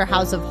after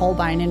House of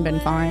Holbein and been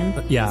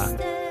fine. Yeah.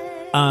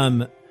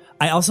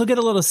 I also get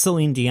a little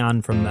Celine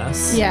Dion from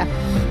this. Yeah.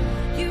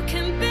 You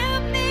can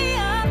build me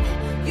up,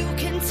 you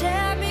can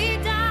tear me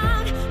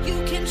down,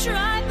 you can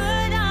try,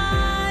 but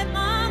I'm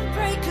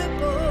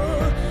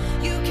unbreakable.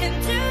 You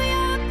can do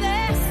your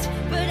best,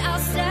 but I'll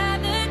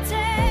stand the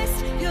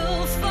test.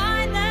 You'll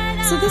find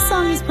that So this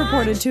song is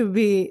purported to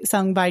be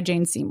sung by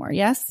Jane Seymour,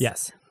 yes?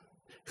 Yes.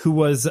 Who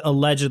was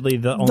allegedly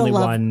the only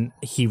love- one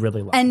he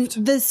really loved. And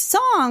the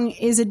song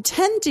is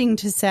attempting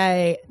to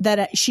say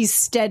that she's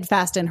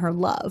steadfast in her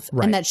love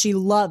Right. and that she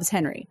loves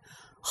Henry,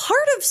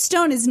 Heart of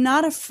Stone is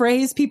not a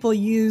phrase people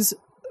use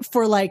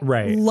for like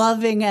Right.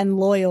 loving and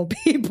loyal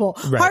people.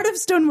 Right. Heart of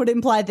Stone would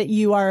imply that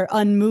you are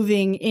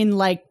unmoving in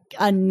like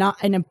a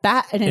not in a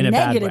bad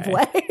negative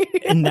way.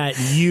 In that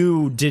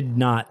you did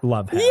not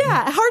love him.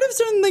 Yeah, Heart of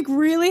Stone like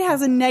really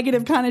has a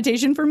negative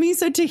connotation for me.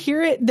 So to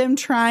hear it, them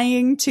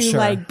trying to Sure.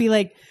 like be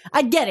like,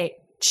 I get it.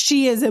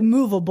 She is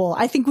immovable.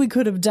 I think we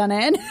could have done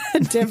it in a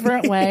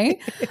different way.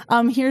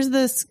 Here's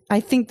this. I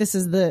think this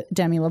is the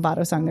Demi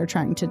Lovato song they're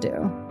trying to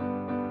do.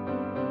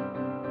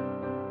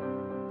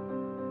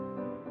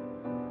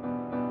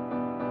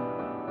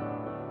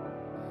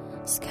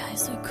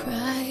 Skies are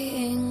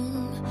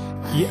crying.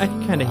 Yeah, I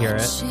can kind of hear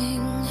it.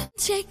 Watching.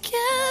 Take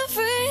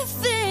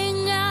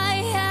everything I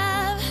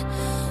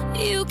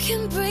have. You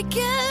can break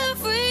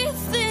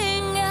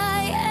everything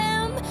I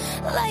am.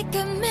 Like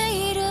I'm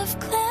made of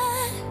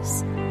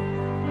glass.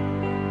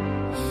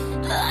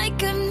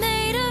 Like I'm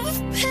made of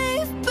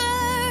paper.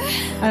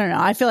 I don't know.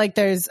 I feel like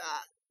there's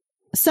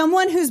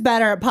someone who's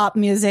better at pop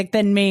music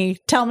than me.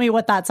 Tell me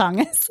what that song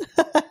is.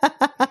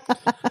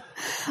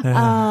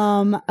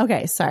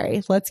 Okay,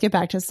 sorry. Let's get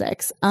back to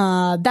 6.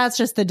 That's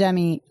just the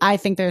Demi. I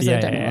think there's a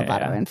Demi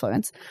Lovato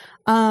influence.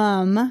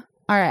 All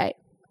right.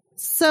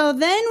 So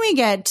then we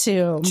get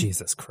to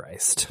Jesus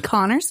Christ.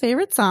 Connor's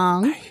favorite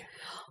song,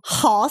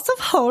 House of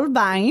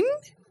Holbein.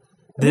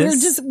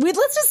 This,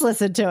 Let's just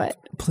listen to it.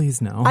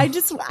 please no.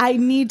 I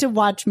need to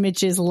watch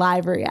Mitch's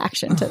live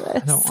reaction to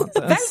this. I don't want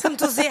this. Welcome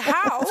to the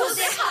house. To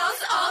the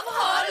house of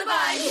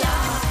Holbein.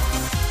 Yeah.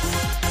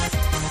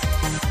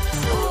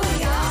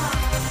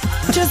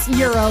 Just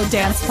Euro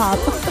dance pop.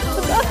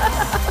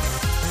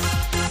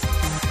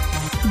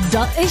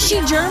 Is she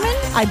German?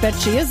 I bet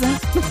she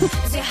isn't.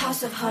 The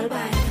house of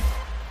Holbein.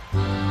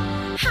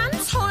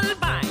 Hans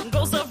Holbein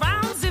goes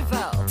around the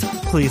world.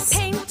 Please.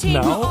 Painting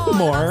No all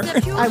more. of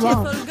the beautiful I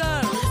won't.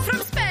 girls. From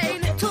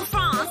Spain to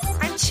France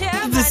and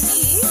Germany.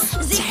 This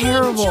is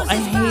terrible. I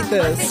hate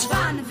this. Which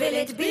one will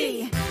it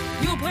be?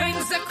 You bring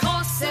the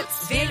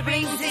corsets, we'll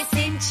bring the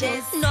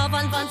cinches. No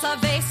one wants a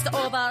waist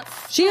over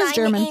She is 9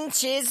 German.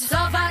 inches. So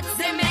what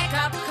the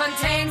makeup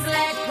contains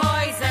like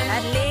poison.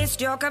 At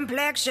least your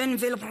complexion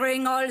will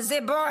bring all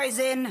the boys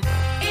in.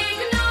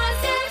 Ignore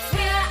this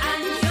fear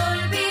and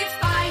you'll be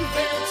fine.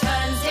 We'll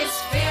turn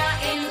this fear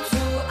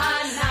into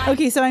a night.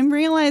 Okay, so I'm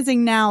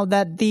realizing now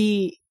that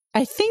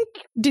I think,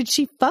 did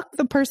she fuck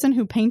the person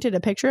who painted a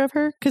picture of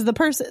her? Because the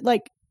person,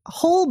 like,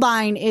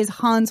 Holbein is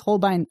Hans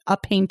Holbein, a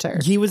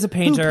painter. He was a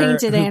painter Who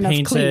painted Anne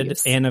of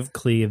Cleves. Anne of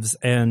Cleves,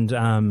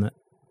 and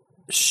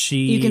she.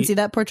 You can see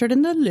that portrait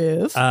in the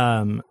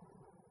Louvre.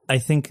 I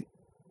think,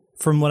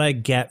 from what I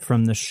get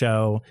from the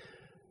show,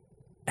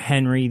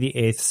 Henry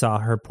VIII saw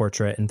her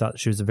portrait and thought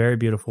she was a very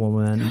beautiful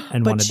woman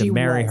and But wanted to she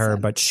marry her,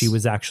 wasn't. but she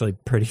was actually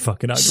pretty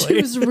fucking She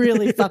ugly. was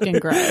really fucking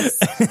gross.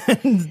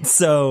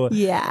 So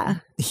Yeah.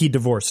 he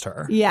divorced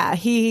her. Yeah.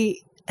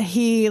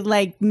 He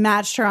like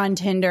matched her on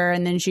Tinder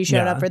and then she showed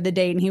Yeah. up for the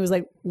date and he was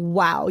like,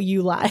 wow,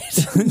 you lied.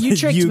 You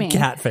tricked You me.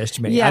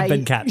 catfished me. Yeah, I've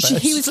been catfished.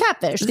 He was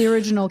catfish, the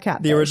original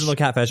catfish. The original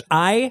Catfish.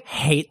 I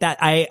hate that.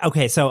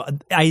 So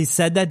I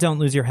said that Don't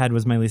Lose Your Head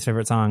was my least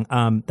favorite song.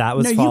 That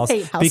was No, you false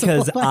hate House of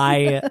because Holbein.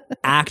 I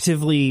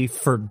actively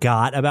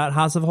forgot about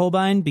House of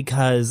Holbein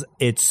because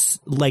it's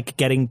like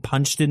getting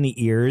punched in the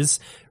ears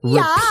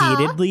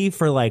repeatedly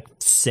for like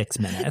 6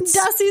 minutes.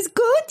 Das ist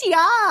gut,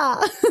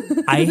 ja.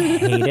 I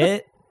hate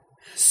it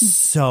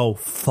so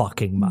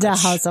fucking much. The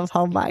House of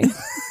Holbein.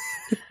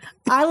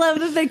 I love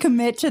that they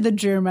commit to the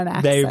German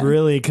accent. They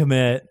really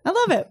commit. I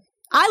love it.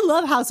 I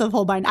love House of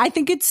Holbein. I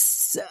think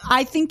it's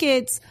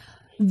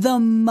the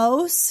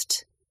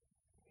most.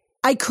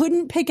 I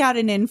couldn't pick out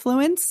an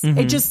influence.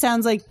 It just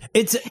sounds like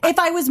It's if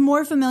I was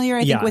more familiar, I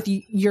think Yeah. with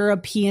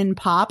European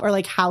pop or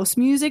like house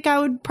music, I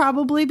would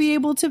probably be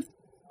able to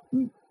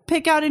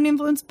pick out an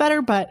influence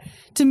better. But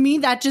to me,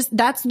 that's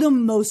the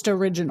most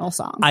original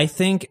song. I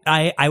think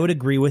I would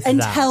agree with and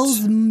that.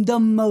 tells the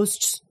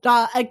most,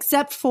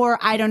 except for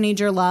 "I Don't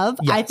Need Your Love."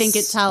 I Yes. think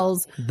it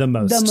tells the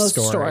most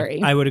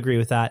story. I would agree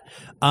with that.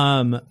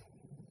 and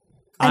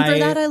for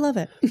that, I love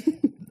it.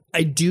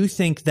 I do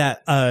think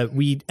that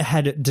we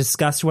had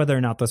discussed whether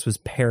or not this was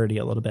parody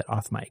a little bit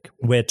off mic,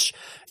 which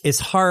is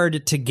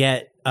hard to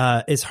get.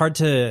 It's hard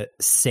to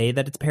say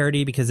that it's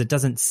parody because it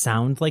doesn't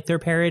sound like they're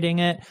parodying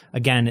it.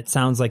 Again, it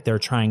sounds like they're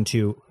trying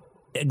to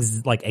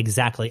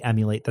exactly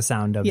emulate the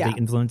sound of Yeah. the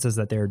influences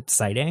that they're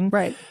citing.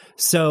 Right.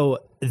 So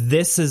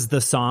this is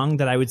the song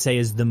that I would say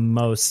is the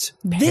most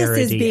parody. This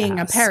is being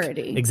a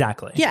parody.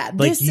 Exactly. Yeah,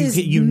 Like, this is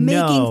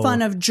making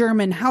fun of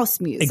German house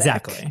music.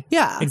 Exactly.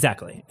 Yeah.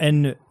 Exactly.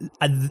 And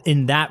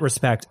in that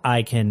respect,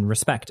 I can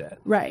respect it.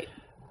 Right.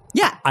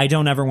 Yeah. I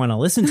don't ever want to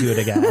listen to it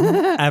again,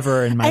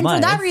 ever in my And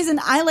life. for that reason,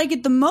 I like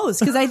it the most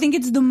because I think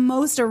it's the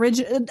most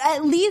original.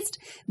 At least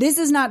this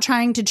is not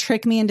trying to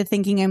trick me into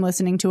thinking I'm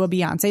listening to a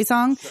Beyonce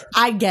song.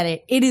 I get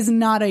it. It is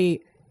not a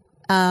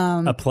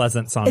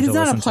pleasant song It to is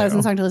not listen a pleasant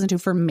to. song to listen to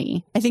for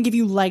me. I think if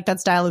you like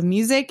that style of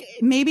music,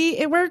 maybe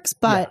it works.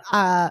 But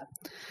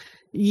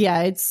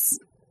yeah, it's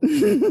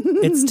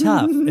It's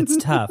tough. It's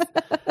tough.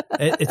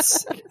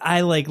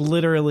 I like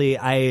literally,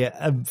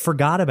 I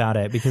forgot about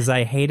it because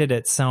I hated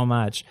it so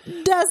much.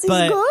 Das ist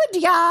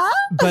good, yeah.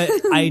 But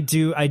I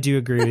do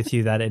agree with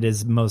you that it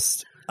is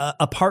most,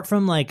 apart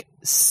from like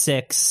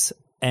 6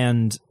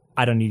 and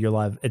I Don't Need Your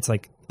Love, it's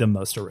like the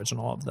most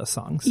original of the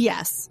songs.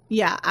 Yes.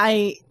 Yeah.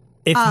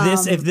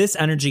 If this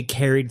energy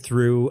carried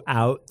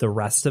throughout the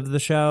rest of the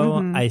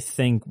show, I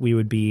think we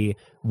would be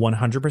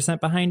 100%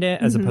 behind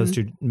it, as opposed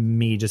to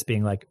me just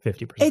being like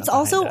 50%. It's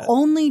also it.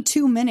 only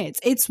 2 minutes.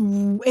 It's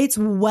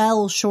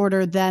well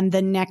shorter than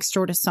the next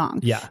shortest song.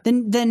 Yeah.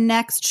 The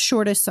next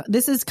shortest song.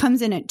 This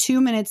comes in at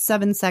 2 minutes,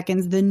 7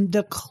 seconds.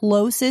 The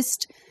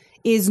closest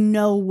is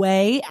No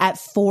Way at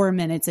 4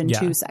 minutes and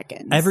 2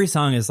 seconds. Every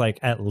song is like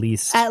at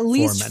least 4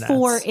 minutes.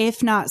 4,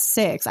 if not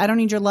 6. I Don't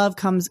Need Your Love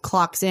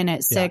clocks in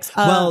at 6.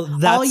 Well,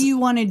 that's, All You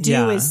Want to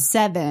Do is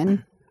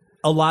 7.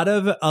 A lot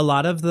of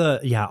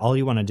the All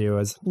You Want to Do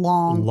is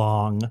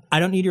long. I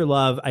Don't Need Your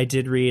Love, I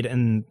did read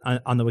on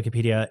the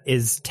Wikipedia,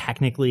 is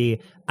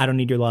technically I Don't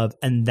Need Your Love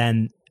and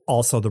then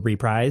also the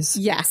reprise.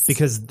 Yes.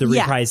 Because the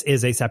reprise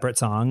is a separate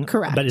song.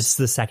 Correct. But it's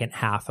the second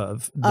half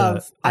of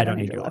I Don't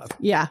Need Your Love.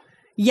 Yeah.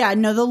 Yeah,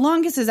 no, the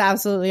longest is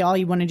absolutely All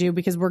You Want to Do,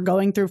 because we're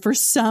going through, for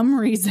some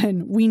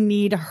reason, we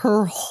need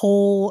her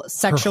whole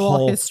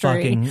sexual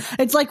history.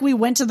 It's like we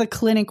went to the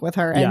clinic with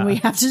her and we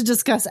have to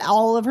discuss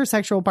all of her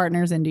sexual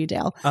partners in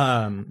detail.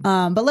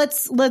 But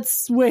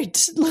let's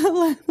wait.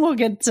 We'll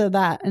get to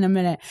that in a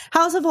minute.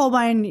 House of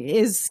Holbein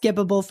is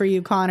skippable for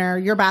you, Connor.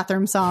 Your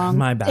bathroom song.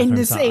 My bathroom in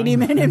this song.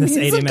 80-minute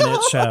musical. In this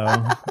 80-minute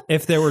show.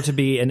 If there were to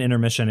be an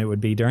intermission, it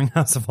would be during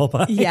House of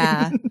Holbein.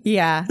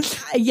 Yeah.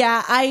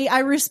 I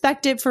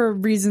respect it for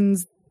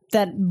reasons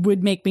that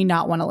would make me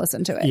not want to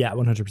listen to it. Yeah,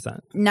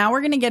 100%. Now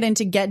we're going to get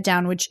into Get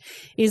Down, which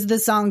is the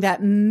song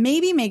that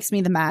maybe makes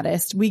me the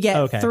maddest. We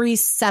get 3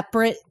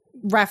 separate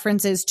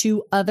references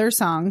to other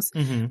songs.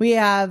 We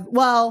have,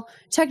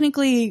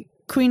 technically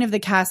Queen of the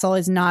Castle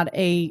is not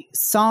a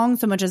song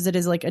so much as it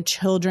is like a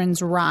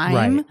children's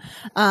rhyme. Right.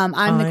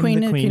 I'm the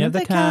queen of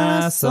the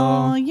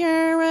castle.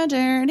 You're a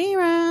dirty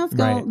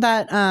rascal. Right.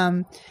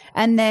 That,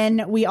 and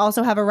then we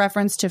also have a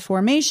reference to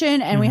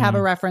Formation, and we have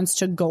a reference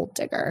to Gold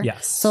Digger.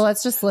 Yes. So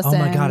let's just listen. Oh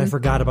my God, I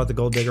forgot about the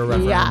Gold Digger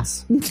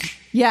reference.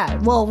 Yeah.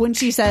 Well, when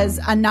she says,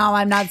 and now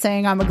I'm not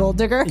saying I'm a gold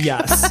digger.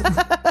 Yes.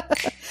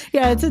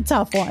 Yeah, it's a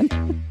tough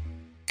one.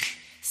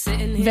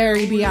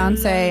 Very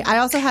Beyonce. I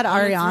also had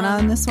Ariana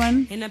on this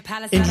one.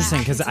 Interesting,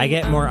 because I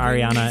get more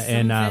Ariana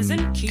in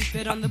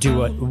Do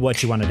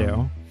What You Want to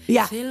Do.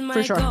 Yeah, Fill my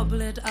for sure.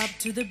 goblet up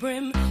to the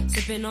brim,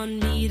 sipping on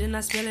mead, and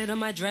I spill it on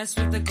my dress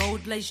with the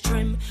gold lace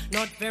trim.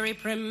 Not very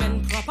prim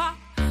and proper,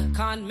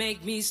 can't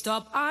make me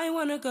stop. I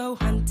wanna go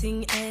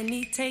hunting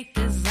any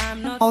takers.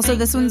 I'm not Also,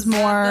 this one's fakers,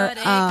 more, I've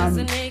got acres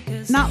and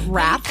acres. not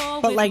rap,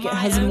 Faithful but like with it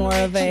my has own more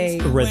of a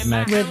riches.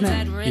 Rhythmic.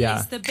 Yeah.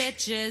 Yeah. The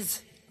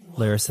bitches.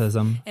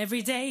 Lyricism.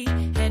 Every day,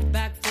 head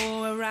back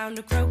for a round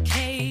of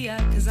croquet,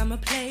 cause I'm a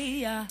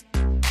player.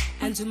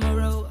 And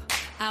tomorrow,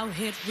 I'll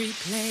hit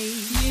replay.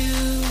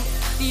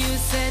 You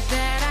said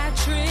that I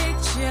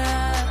tricked you,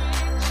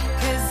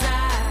 cause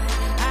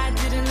I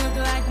didn't look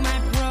like my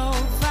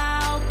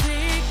profile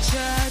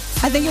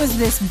picture. I think it was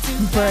this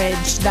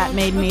bridge that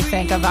made me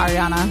think of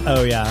Ariana.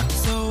 Oh, yeah.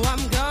 So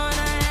I'm gonna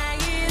hang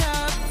it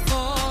up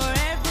for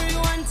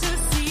everyone to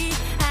see,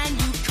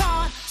 and you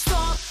can't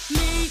stop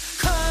me,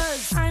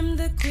 cause I'm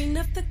the queen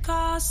of the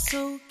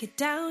castle. Get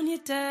down, you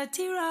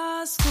dirty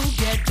rascal.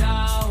 Get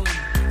down.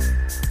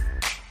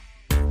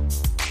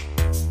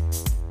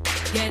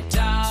 Get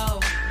down.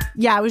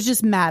 Yeah, I was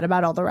just mad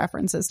about all the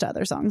references to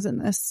other songs in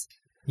this.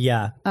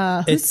 Yeah.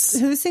 Who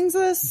sings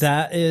this?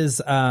 That is,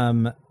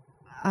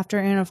 After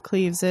Anne of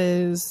Cleves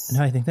is...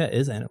 no, I think that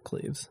is Anne of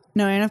Cleves.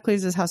 No, Anne of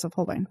Cleves is House of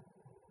Holbein.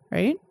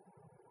 Right?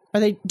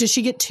 Does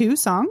she get 2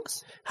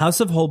 songs? House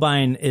of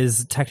Holbein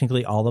is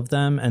technically all of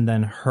them, and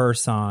then her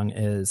song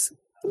is...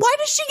 Why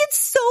does she get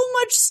so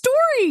much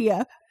story?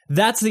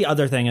 That's the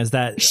other thing, is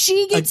that...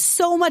 She gets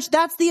so much.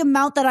 That's the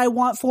amount that I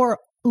want for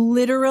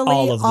literally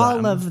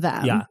all of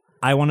them. Yeah.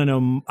 I want to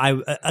know...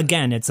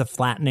 Again, it's a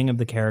flattening of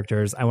the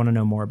characters. I want to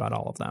know more about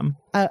all of them.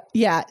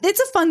 Yeah. It's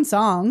a fun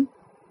song.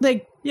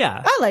 Like,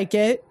 yeah. I like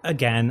it.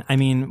 Again, I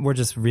mean, we're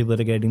just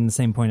relitigating the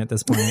same point at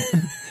this point.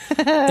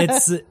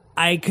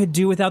 I could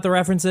do without the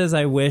references.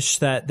 I wish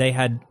that they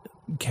had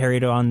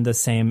carried on the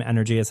same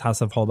energy as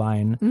House of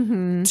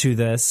Holbein to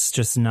this,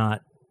 just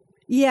not...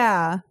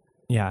 Yeah.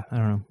 Yeah, I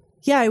don't know.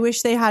 Yeah, I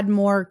wish they had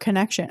more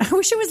connection. I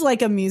wish it was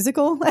like a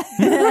musical.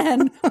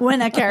 And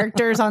when a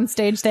character's on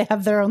stage, they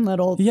have their own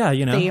little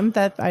theme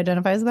that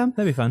identifies them.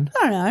 That'd be fun.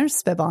 I don't know. I'm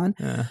just spitballing.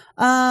 Yeah.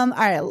 All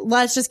right,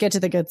 let's just get to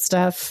the good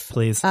stuff.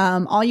 Please.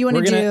 All you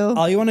want to do.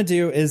 All you want to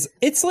do is,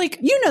 it's like...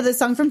 You know this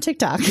song from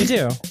TikTok. You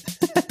do.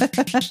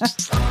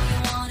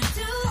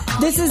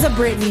 This is a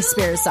Britney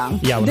Spears song.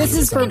 Yeah, this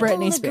is for 100%.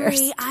 Britney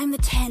Spears. I'm the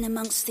 10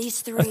 amongst these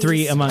A 3.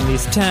 3 among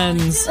these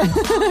 10s.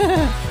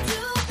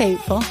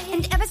 Hateful.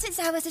 And ever since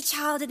I was a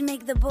child, it'd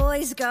make the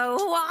boys go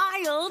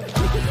wild.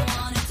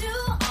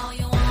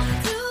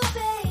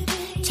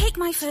 Take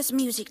my first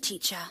music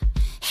teacher.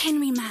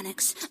 Henry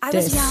Mannix. I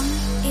was This.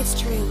 young, it's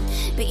true,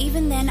 but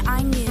even then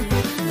I knew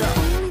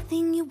the only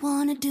thing you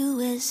wanna do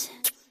is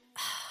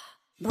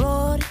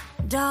broad,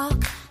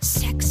 dark,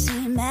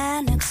 sexy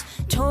Mannix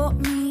taught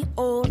me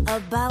all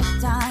about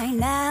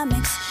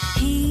dynamics.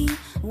 He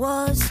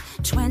was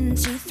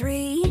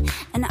 23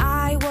 and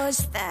I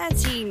was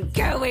 13,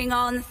 going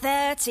on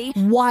 30.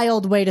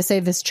 Wild way to say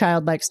this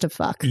child likes to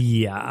fuck.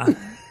 Yeah.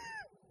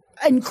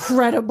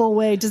 Incredible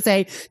way to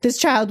say this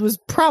child was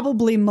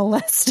probably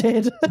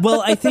molested.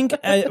 Well, I think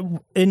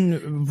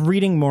in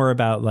reading more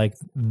about like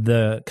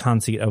the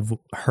conceit of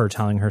her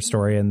telling her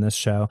story in this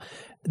show,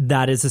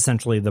 that is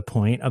essentially the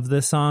point of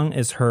this song,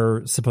 is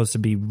her supposed to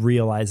be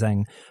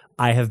realizing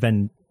I have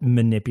been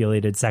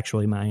manipulated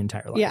sexually my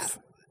entire life. Yeah.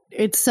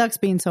 It sucks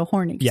being so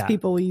horny because Yeah.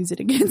 people will use it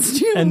against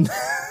you. And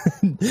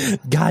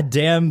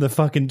goddamn the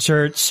fucking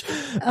church.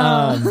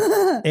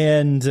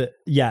 And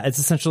yeah, it's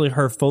essentially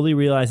her fully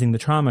realizing the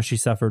trauma she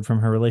suffered from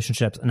her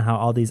relationships and how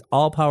all these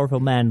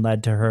all-powerful men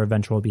led to her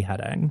eventual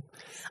beheading.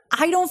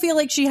 I don't feel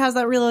like she has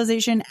that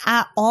realization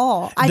at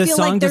all. I The feel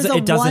song like there's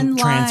it doesn't one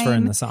transfer in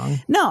line- the song.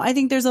 No, I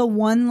think there's a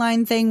one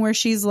line thing where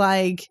she's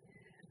like,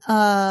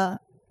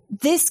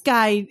 this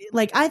guy,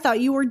 like, I thought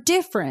you were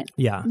different.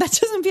 Yeah. That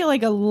doesn't feel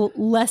like a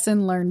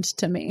lesson learned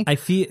to me. I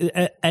feel,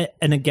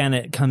 and again,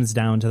 it comes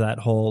down to that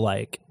whole,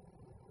 like,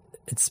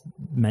 it's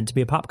meant to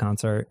be a pop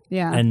concert.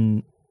 Yeah.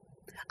 And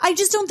I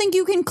just don't think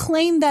you can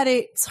claim that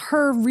it's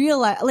her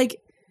like,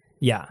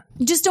 yeah.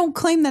 just don't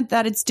claim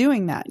that it's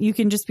doing that. You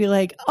can just be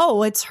like,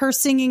 oh, it's her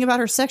singing about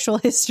her sexual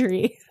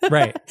history.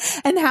 Right.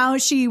 And how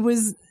she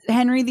was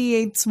Henry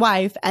VIII's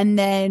wife, and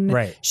then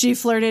Right. she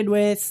flirted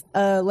with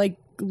like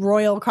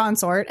royal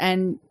consort,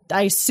 and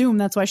I assume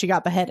that's why she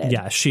got beheaded.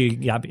 Yeah. She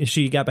got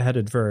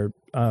beheaded for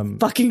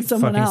Fucking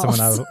someone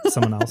else.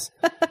 someone else.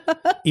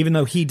 Even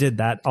though he did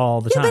that all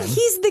the Yeah, time. but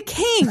he's the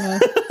king.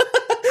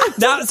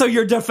 Now, so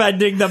you're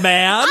defending the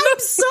man? I'm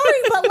sorry,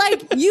 but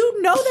like,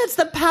 you know, that's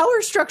the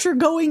power structure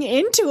going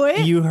into it.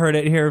 You heard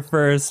it here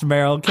first,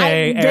 Meryl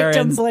K. I'm victim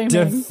Aaron's blaming.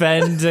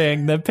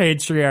 defending the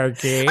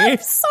patriarchy. I'm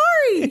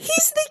sorry.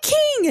 He's the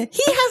king.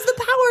 He has the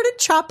power to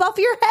chop off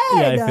your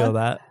head. Yeah, I feel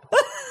that.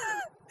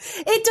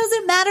 It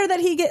doesn't matter that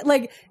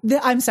he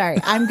I'm sorry.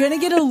 I'm going to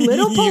get a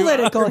little You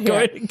political are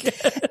here. going to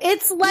get-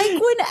 It's like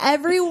when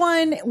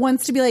everyone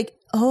wants to be like,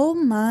 oh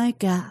my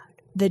God,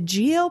 the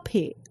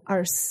GOP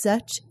are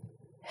such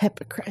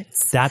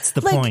hypocrites. That's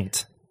the Like,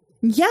 point.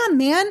 Yeah,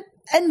 man.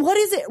 And what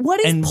is it? What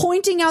is And-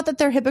 pointing out that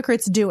they're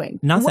hypocrites doing?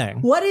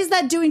 Nothing. What is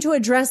that doing to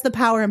address the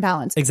power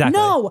imbalance? Exactly.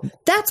 No,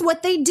 that's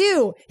what they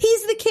do.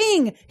 He's the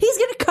king. He's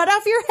going to cut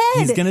off your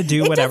head. He's gonna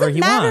do whatever he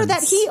It doesn't matter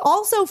wants. that he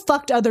also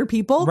fucked other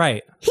people.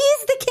 Right.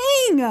 He's the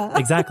king.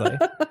 Exactly.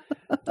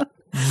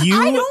 You,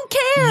 I don't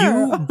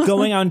care. You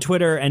going on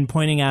Twitter and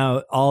pointing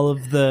out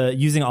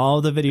using all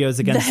of the videos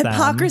The against them.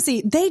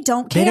 hypocrisy. They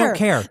don't care. They don't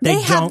care. They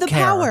They have don't the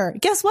care. power.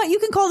 Guess what? You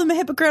can call them a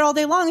hypocrite all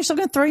day long. They're still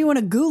going to throw you in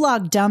a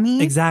gulag,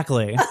 dummy.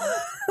 Exactly.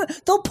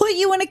 They'll put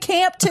you in a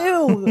camp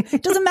too.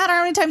 Doesn't matter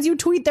how many times you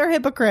tweet they're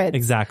hypocrites.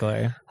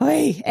 Exactly.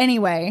 Oy.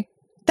 Anyway,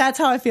 that's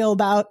how I feel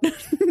about.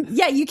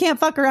 Yeah, you can't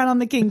fuck around on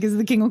the king because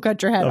the king will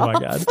cut your head Oh off. my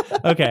God.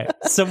 Okay.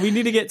 So we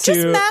need to get to.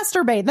 Just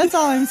masturbate. That's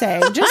all I'm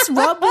saying. Just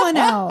rub one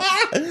out.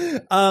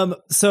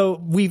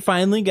 So we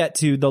finally get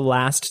to the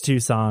last two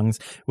songs,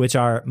 which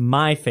are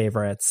my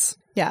favorites.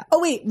 Yeah. Oh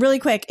wait, really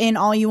quick. In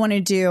All You Want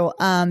to Do,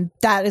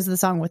 that is the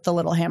song with the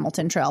little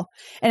Hamilton trill,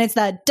 and it's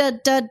that da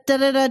da da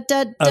da da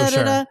da da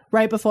sure. da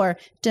right before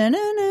da na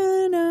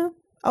na na.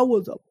 I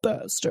was a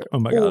bastard. Oh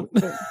my God.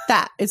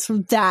 That it's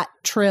from that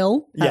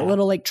trill, that Yeah.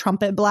 little like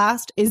trumpet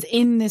blast is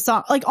in this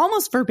song, like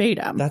almost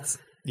verbatim.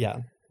 Yeah.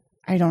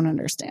 I don't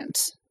understand.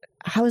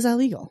 How is that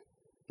legal?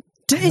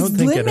 don't Is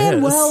think it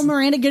Lin-Manuel is.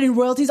 Miranda getting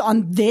royalties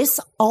on this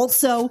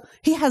also?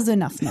 He has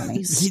enough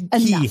monies. He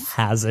Enough.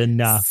 has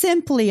enough.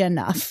 Simply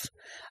enough.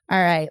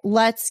 All right,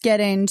 let's get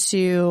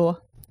into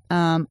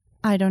I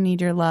Don't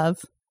Need Your Love,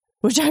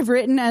 which I've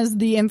written as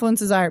the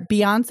influences are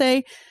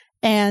Beyonce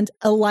and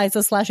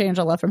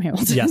Eliza/Angela from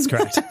Hamilton. Yes,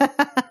 correct.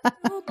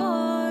 Oh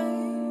boy,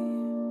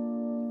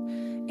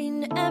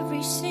 in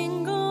every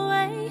single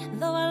way,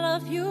 though I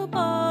love you,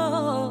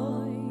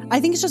 boy. I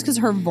think it's just because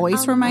her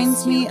voice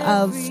reminds me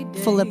of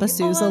Philippa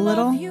Sousa a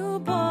little.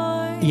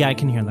 Yeah, I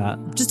can hear that.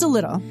 Just a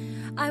little.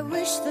 I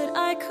wish that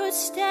I could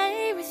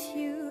stay with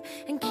you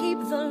and keep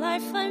the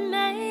life I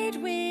made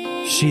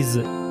with She's.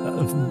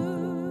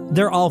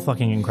 They're all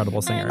fucking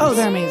incredible singers. Oh,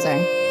 they're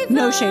amazing.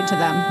 No shade to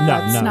them.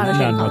 That's not a shade.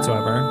 none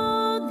whatsoever.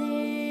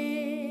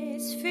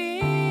 This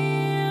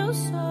feels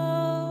so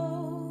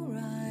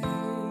right.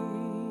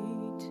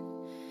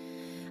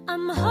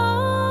 I'm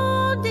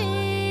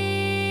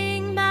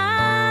holding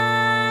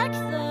back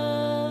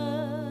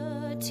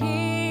the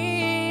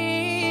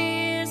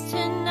tears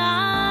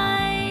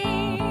tonight.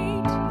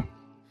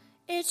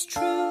 It's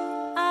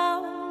true,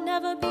 I'll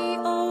never be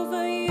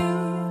over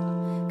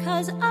you,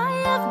 'cause I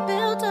have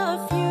built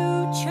a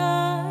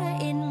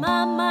future in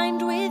my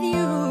mind with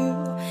you,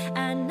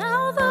 and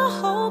now the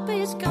hope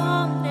is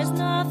gone, there's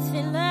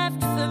nothing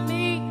left for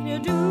me to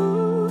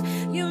do.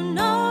 You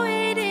know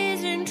it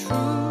isn't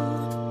true.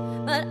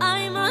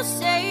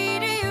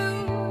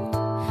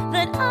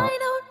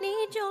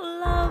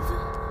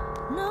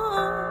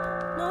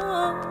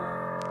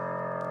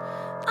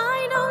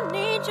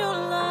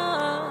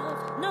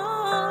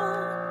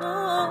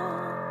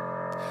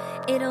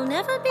 It'll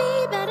never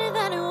be better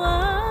than it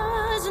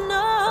was.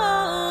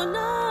 No,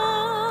 no.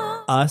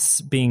 Us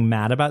being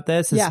mad about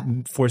this is Yeah.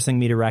 forcing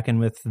me to reckon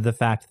with the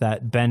fact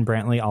that Ben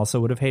Brantley also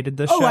would have hated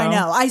this show. Oh, I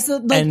know.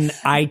 And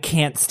I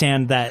can't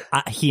stand that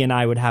he and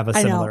I would have a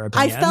similar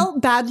opinion. I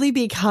felt badly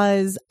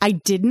because I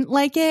didn't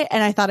like it,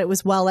 and I thought it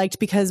was well liked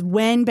because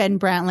when Ben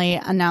Brantley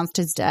announced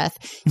his death,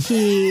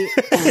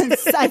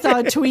 I saw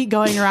a tweet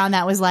going around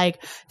that was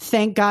like,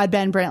 "Thank God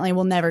Ben Brantley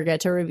will never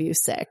get to review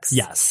 6."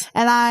 Yes.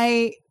 And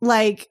then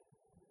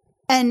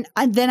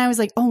I was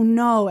like, "Oh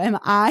no, am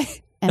I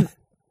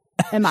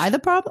the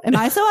problem? Am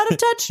I so out of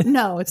touch?"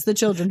 No, it's the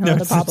children who are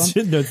the problem.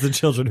 It's the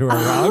children who are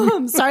wrong.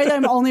 I'm sorry that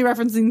I'm only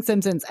referencing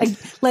Simpsons.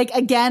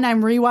 Again,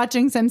 I'm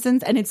rewatching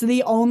Simpsons, and it's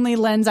the only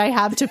lens I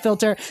have to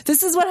filter.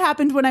 This is what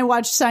happened when I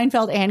watched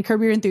Seinfeld and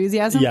Curb Your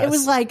Enthusiasm. Yes. It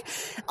was like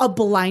a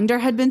blinder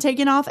had been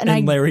taken off,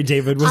 and Larry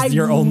David was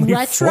your only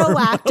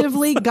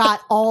retroactively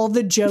got all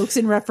the jokes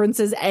and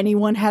references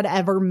anyone had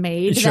ever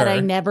made Sure. that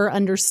I never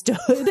understood.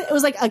 It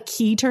was like a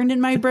key turned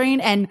in my brain,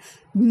 and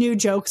new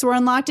jokes were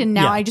unlocked, and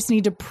now Yeah. I just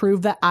need to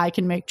prove that I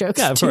can make jokes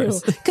Yeah, of too.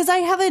 course. Because I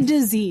have a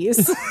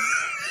disease.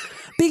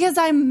 Because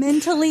I'm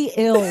mentally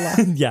ill.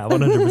 Yeah,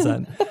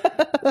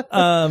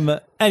 100%.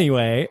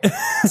 Anyway.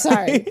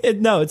 Sorry.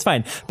 No, it's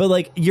fine. But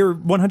like, you're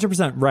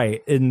 100%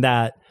 right in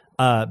that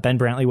Ben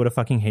Brantley would have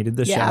fucking hated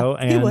the Yeah, show.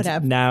 he And would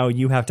have. now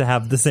you have to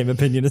have the same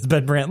opinion as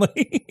Ben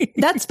Brantley.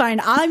 That's fine.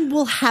 I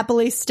will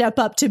happily step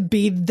up to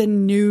be the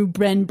new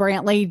Ben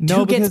Brantley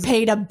who gets because-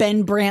 paid a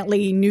Ben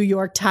Brantley New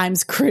York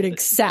Times critic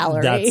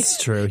salary.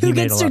 That's true. He Who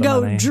made gets a to lot go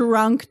of money.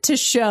 drunk to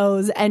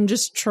shows and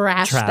just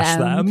trash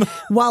them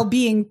while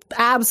being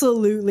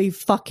absolutely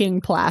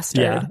fucking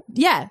plastered.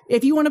 Yeah.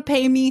 If you want to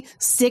pay me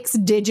 6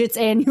 digits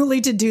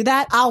annually to do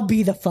that, I'll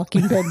be the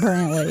fucking Ben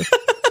Brantley.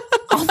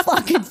 I'll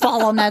fucking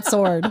fall on that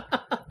sword.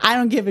 I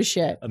don't give a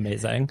shit.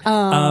 Amazing.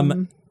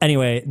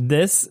 Anyway,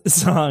 this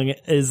song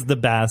is the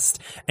best.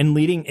 And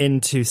leading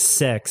into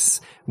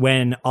 6,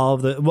 when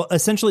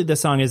essentially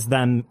this song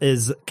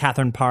is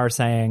Catherine Parr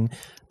saying,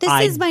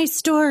 This is my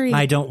story.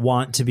 I don't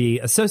want to be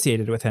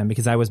associated with him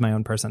because I was my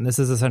own person. This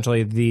is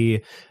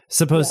essentially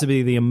supposed to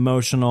be the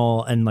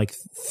emotional and like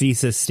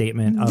thesis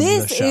statement of the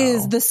show. This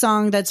is the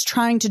song that's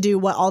trying to do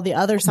what all the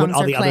other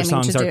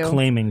songs are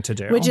claiming to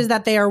do. Which is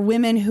that they are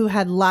women who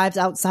had lives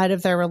outside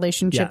of their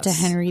relationship to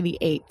Yes. Henry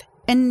VIII.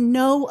 And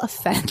no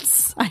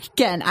offense.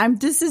 Again,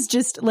 this is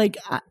just like,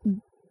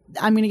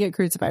 I'm going to get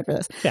crucified for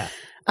this. Yeah.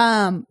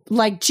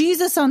 Like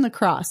Jesus on the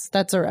cross.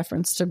 That's a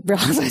reference to Real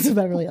Housewives of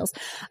Beverly Hills.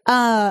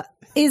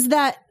 Is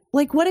that,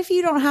 like, what if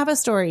you don't have a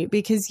story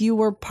because you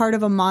were part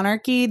of a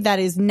monarchy that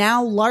is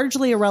now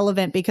largely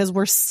irrelevant because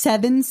we're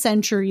 7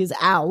 centuries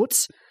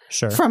out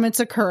from its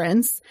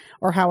occurrence,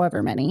 or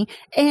however many.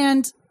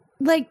 And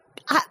like,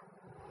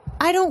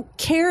 I don't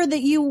care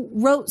that you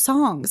wrote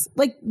songs.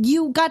 Like,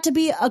 you got to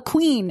be a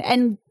queen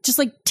and just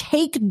like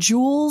take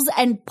jewels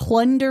and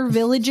plunder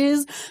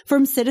villages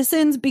from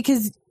citizens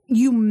because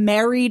you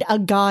married a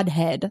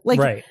godhead. Like,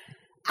 right.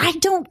 I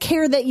don't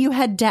care that you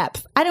had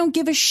depth. I don't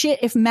give a shit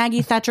if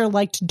Maggie Thatcher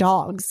liked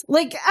dogs.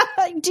 Like,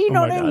 do you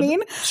know what I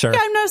mean? Sure.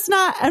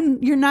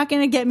 You're not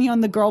going to get me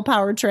on the girl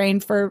power train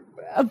for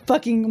a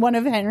fucking one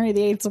of Henry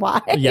VIII's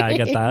wives. Yeah, I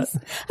get that.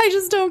 I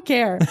just don't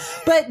care.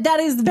 But that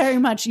is very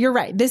much, you're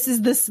right. This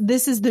is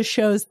the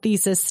show's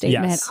thesis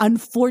statement. Yes.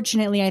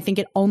 Unfortunately, I think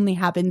it only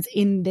happens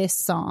in this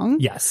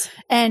song. Yes.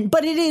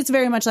 But it is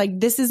very much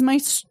like, this is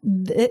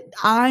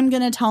I'm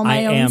going to tell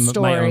my own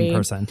story. I am my own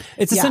person.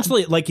 It's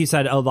essentially, like you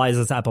said,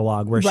 Eliza's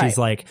epilogue, where she's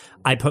like,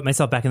 I put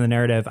myself back in the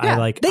narrative.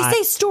 Yeah. They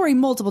say story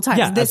multiple times.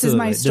 Yeah, this is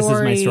my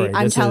story.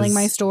 I'm telling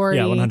my story.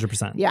 Yeah,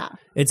 100%. Yeah.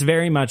 It's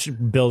very much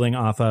building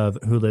off of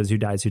Who Lives, Who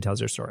Dies, Who Tells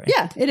Your Story.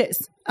 Yeah, it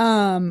is.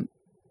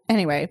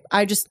 Anyway,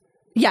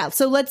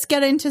 so let's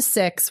get into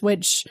 6,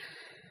 which,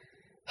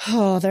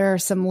 there are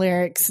some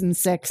lyrics in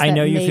 6 that I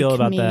know you make feel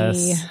about me...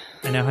 this.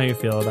 I know how you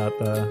feel about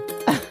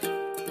the...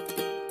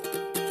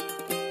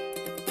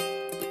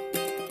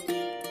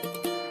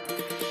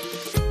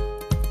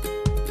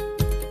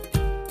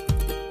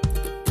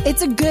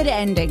 It's a good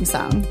ending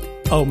song.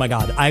 Oh my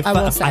God. I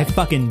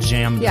fucking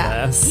jammed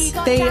Yeah. this.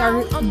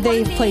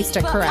 They've placed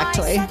it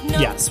correctly.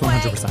 Yes,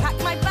 100%.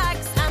 Packed my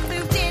bags and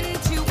moved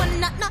into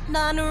a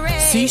nunnery.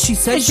 See, she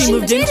said she She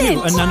moved into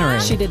didn't. a nunnery.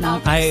 She did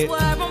not. We're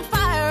on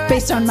fire.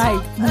 Based on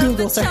my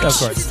Google search. Of course.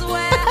 This is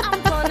where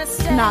I'm gonna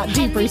stay. Not deep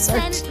Henry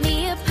research. sent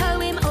me a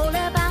poem all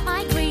about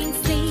my green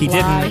sea. He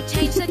didn't. I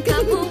changed a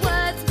couple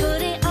words,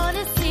 put it on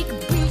a sick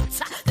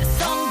beat. The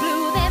song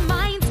blew their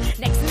minds.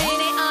 Next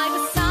minute I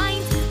was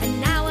signed,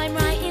 and now I'm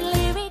writing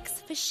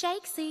lyrics for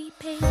Shakespeare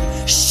P.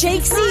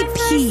 Shakespeare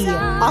P.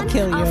 I'll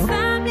kill you.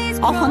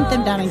 I'll hunt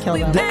them down and kill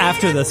them.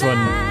 After this one,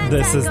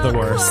 this is the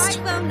worst.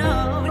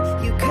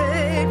 You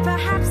could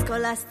perhaps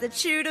call us the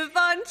Tudor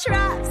Von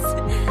Trust.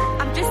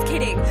 I'm just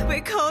kidding.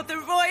 We're called the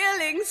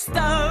Royaling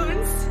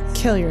Stones.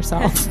 Kill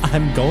yourself.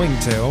 I'm going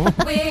to.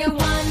 We're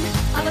one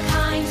of a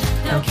kind,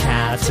 no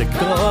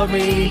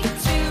category.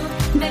 Too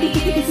many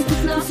years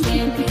lost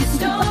in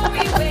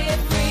history. We're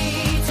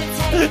free to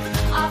take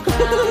our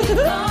crown and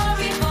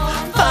glory for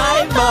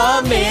 5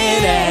 more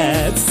minutes.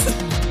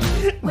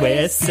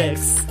 Broadway is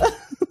 6.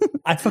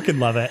 I fucking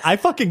love it. I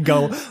fucking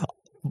go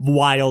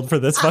wild for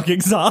this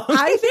fucking song.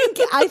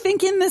 I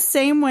think in the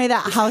same way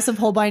that House of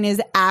Holbein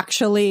is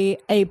actually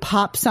a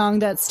pop song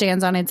that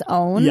stands on its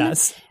own.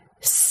 Yes.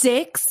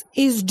 6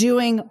 is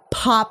doing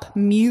pop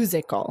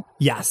musical.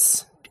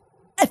 Yes.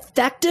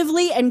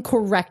 Effectively and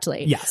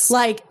correctly. Yes.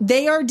 Like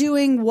they are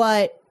doing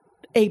what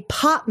a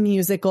pop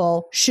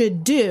musical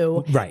should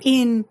do Right.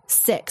 in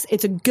 6.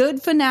 It's a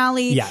good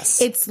finale.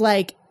 Yes. It's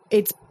like,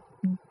 it's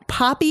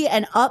poppy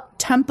and up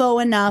tempo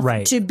enough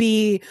Right. to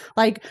be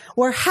like,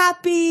 we're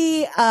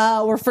happy,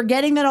 we're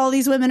forgetting that all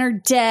these women are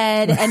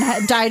dead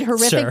and died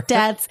horrific Sure.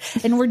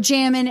 deaths, and we're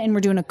jamming and we're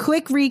doing a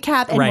quick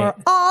recap and Right. we're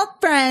all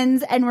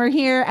friends and we're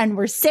here and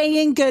we're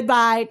saying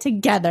goodbye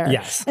together.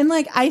 Yes. And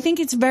like, I think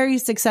it's very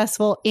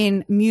successful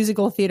in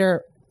musical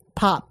theater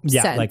pop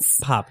Yeah, sense. like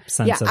pop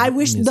sense Yeah, of I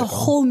wish musical. the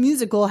whole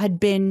musical had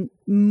been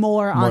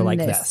more on like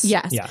this. this.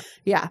 Yes. Yeah.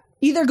 Yeah.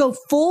 Either go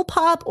full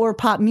pop or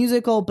pop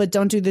musical, but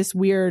don't do this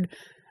weird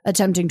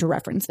attempting to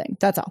reference thing.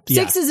 That's all.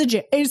 Yeah. 6 is a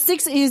jam.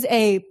 6 is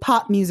a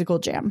pop musical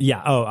jam.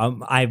 Yeah. Oh,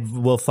 I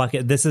will fuck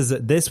it. This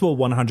will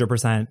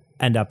 100%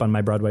 end up on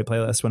my Broadway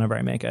playlist whenever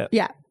I make it.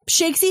 Yeah.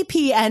 Shakespeare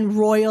P and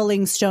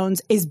Royaling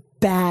Stones is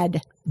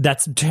bad.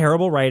 That's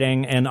terrible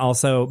writing and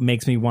also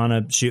makes me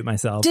want to shoot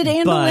myself. Did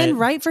Anne But- Boleyn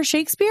write for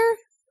Shakespeare?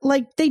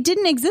 Like, they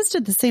didn't exist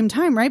at the same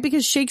time, right?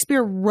 Because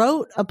Shakespeare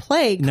wrote a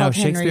play called No,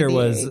 Henry Shakespeare VIII.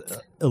 was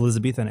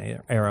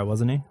Elizabethan era,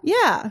 wasn't he?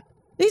 Yeah.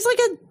 He's like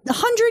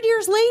 100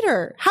 years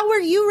later. How are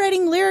you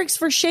writing lyrics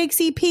for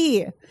Shakespeare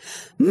P?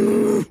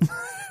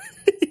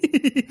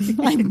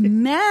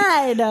 I'm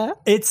mad.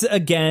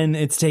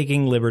 It's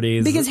taking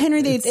liberties. Because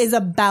Henry VIII is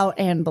about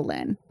Anne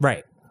Boleyn.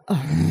 Right.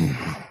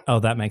 Oh,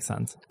 that makes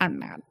sense. I'm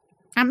mad.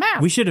 I'm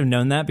mad. We should have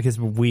known that because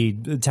we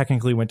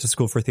technically went to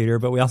school for theater,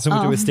 but we also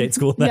went to a state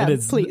school that yeah,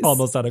 is please.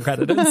 almost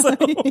unaccredited. So.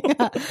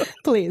 Yeah,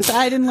 please.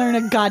 I didn't learn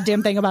a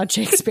goddamn thing about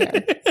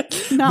Shakespeare.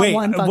 Not Wait,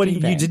 one fucking what?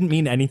 thing. You didn't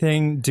mean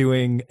anything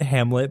doing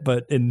Hamlet,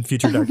 but in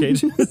future Dark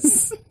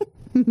Ages?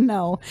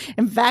 No.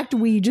 In fact,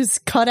 we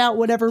just cut out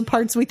whatever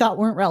parts we thought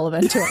weren't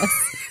relevant to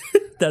us.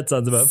 That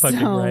sounds about fucking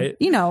So, right.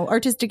 you know,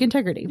 artistic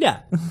integrity.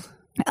 Yeah.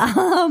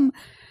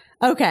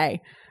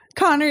 Okay.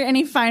 Connor,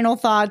 any final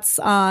thoughts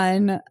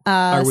on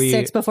we-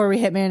 6 before we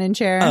hit Man in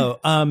Chair?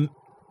 Oh,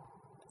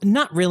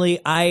 not really.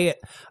 I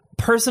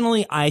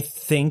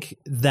think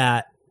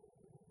that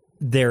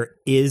there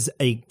is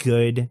a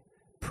good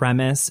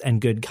premise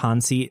and good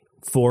conceit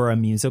for a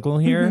musical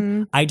here.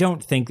 Mm-hmm. I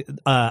don't think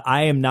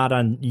I am not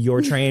on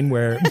your train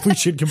where we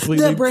should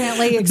completely The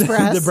Brantley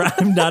Express.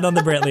 I'm not on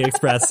the Brantley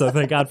Express, so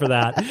thank God for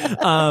that.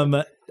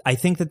 I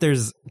think that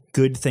there's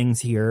good things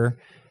here.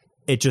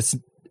 It just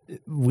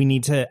we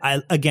need to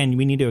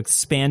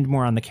expand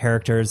more on the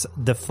characters.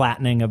 The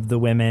flattening of the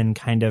women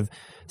kind of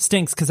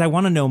stinks because I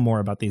want to know more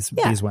about these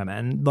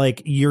women.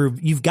 Like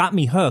you've got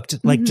me hooked.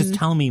 Like just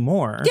tell me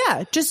more.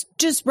 Yeah, just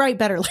write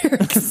better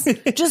lyrics.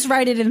 Just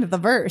write it into the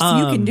verse.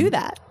 You can do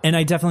that. And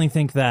I definitely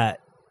think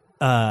that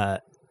I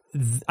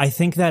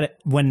think that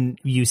when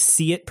you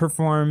see it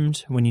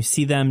performed, when you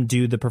see them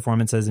do the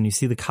performances and you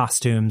see the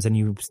costumes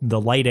and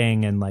the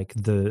lighting and like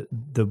the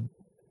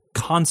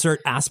concert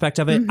aspect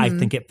of it, I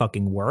think it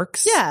fucking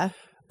works. Yeah.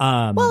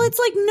 Well, it's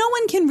like no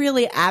one can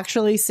really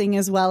actually sing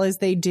as well as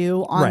they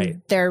do on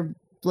Right. their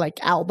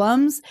like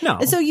albums. No.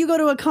 And so you go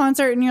to a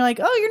concert and you're like,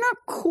 oh, you're not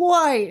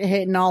quite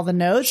hitting all the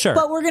notes. Sure.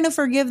 But we're going to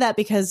forgive that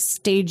because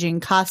staging,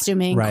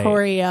 costuming, Right.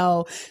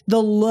 choreo,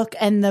 the look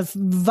and the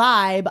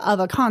vibe of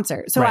a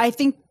concert. So Right. I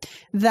think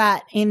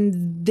that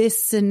in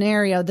this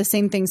scenario, the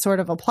same thing sort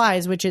of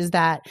applies, which is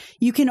that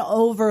you can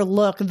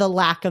overlook the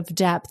lack of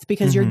depth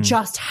because you're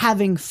just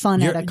having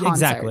fun at a concert.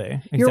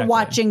 Exactly. You're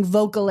watching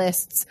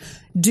vocalists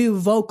do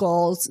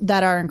vocals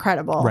that are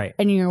incredible. Right.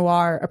 And you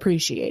are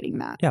appreciating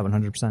that. Yeah,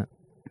 100%.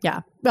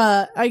 Yeah.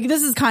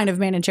 This is kind of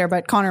Man in Chair,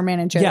 but Connor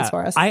Man in Chair is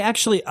for us. I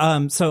actually,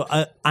 I'm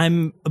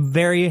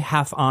very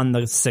half on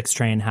the 6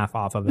 train, half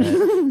off of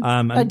it.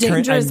 I'm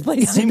dangerous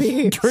place to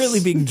be. I'm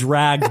currently being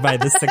dragged by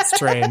the 6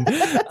 train,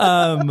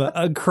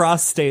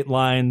 across state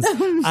lines.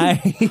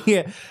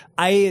 I,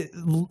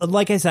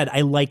 like I said,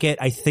 I like it.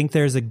 I think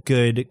there's a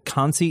good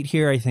conceit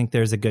here. I think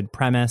there's a good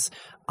premise.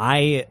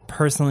 I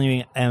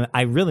personally,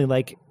 I really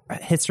like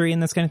history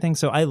and this kind of thing.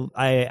 So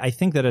I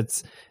think that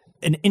it's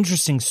an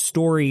interesting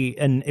story,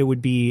 and it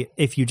would be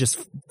if you just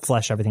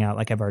flesh everything out,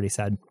 like I've already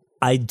said.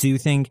 I do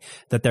think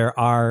that there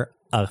are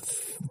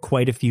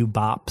quite a few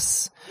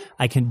bops.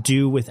 I can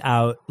do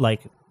without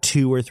like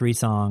 2 or 3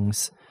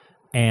 songs,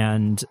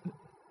 and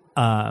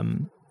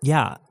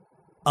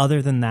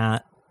other than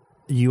that,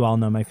 you all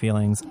know my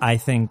feelings. I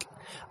think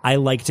I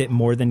liked it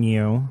more than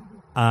you,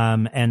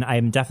 and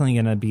I'm definitely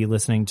going to be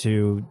listening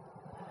to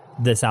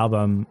this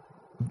album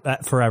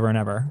forever and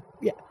ever.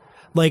 Yeah.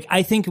 Like,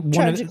 I think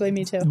Tragically,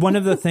 me too. one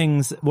of the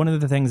things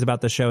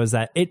about the show is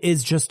that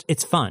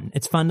it's fun.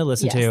 It's fun to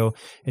listen Yes. to.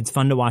 It's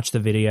fun to watch the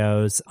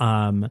videos.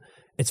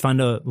 It's fun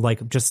to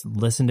like just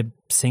listen to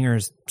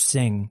singers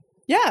sing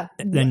Yeah.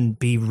 and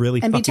be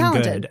really And be fucking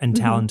talented. good and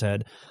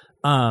talented.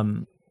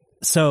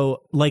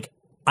 So like,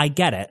 I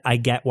get it. I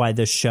get why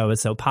this show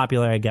is so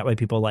popular. I get why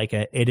people like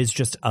it. It is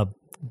just a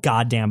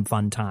goddamn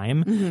fun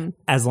time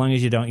as long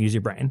as you don't use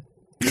your brain.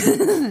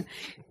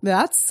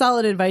 That's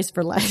solid advice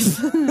for life.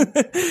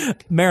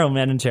 Meryl,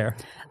 man in chair.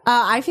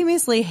 I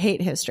famously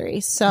hate history.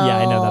 So Yeah,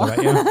 I know that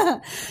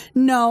about you.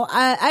 no,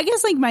 I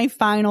guess like my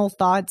final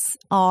thoughts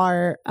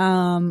are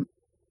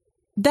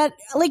that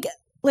like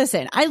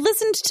listen, I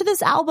listened to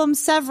this album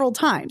several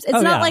times.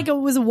 It's not like it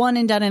was one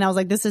and done and I was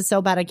like, this is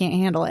so bad I can't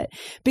handle it.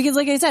 Because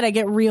like I said, I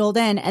get reeled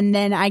in and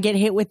then I get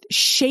hit with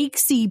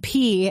Shakesy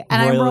P and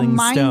I'm Rolling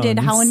reminded Stones.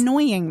 how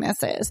annoying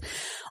this is.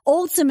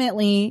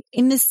 Ultimately,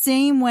 in the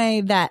same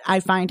way that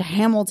I find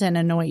Hamilton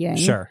annoying.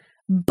 Sure.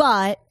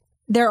 But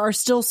there are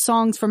still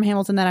songs from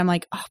Hamilton that I'm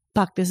like, oh,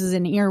 fuck, this is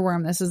an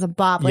earworm. This is a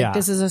bop. Like,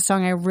 this is a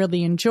song I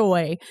really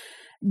enjoy.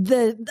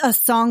 A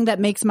song that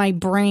makes my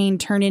brain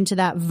turn into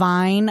that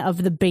vine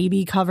of the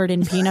baby covered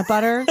in peanut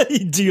butter.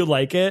 Do you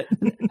like it?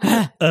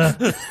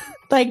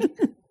 Like,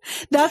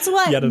 that's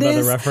what Yet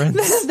another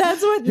reference.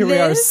 That's what Here we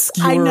are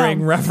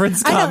skewering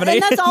reference comedy.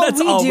 And that's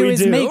all we do is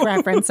do. make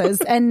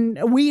references.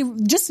 And we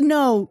just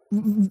know,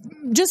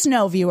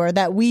 viewer,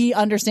 that we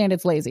understand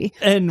it's lazy.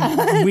 And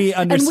we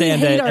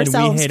understand hate it, and we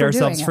hate for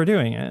ourselves doing for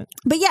doing it.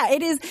 But yeah,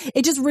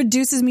 it just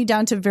reduces me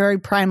down to very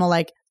primal,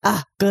 like,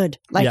 good,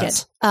 like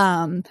Yes.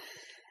 it.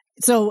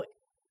 So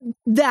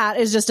that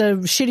is just a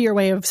shittier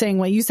way of saying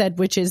what you said,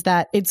 which is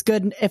that it's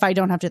good if I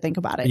don't have to think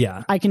about it.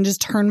 Yeah. I can just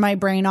turn my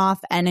brain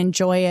off and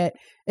enjoy it.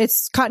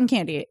 It's cotton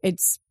candy.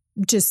 It's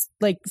just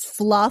like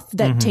fluff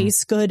that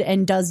tastes good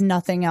and does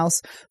nothing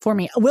else for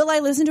me. Will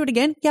I listen to it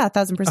again? Yeah,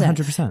 1,000%.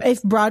 100%.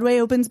 If Broadway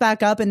opens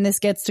back up and this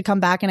gets to come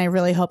back, and I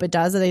really hope it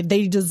does,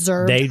 they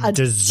deserve a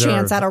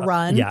chance at a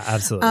run. Yeah,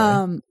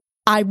 absolutely.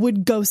 I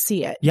would go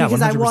see it Yeah,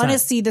 because 100%. I want to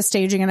see the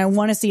staging and I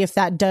want to see if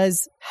that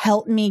does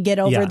help me get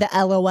over the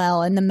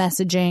LOL and the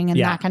messaging and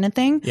that kind of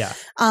thing. Yeah.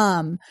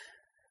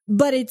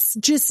 But it's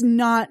just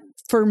not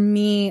for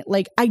me.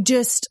 Like I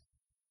just,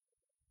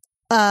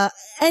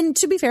 and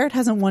to be fair, it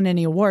hasn't won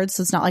any awards,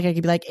 so it's not like I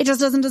could be like, it just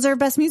doesn't deserve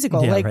Best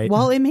Musical. Yeah, like, right.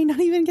 well, it may not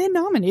even get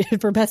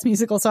nominated for Best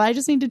Musical, so I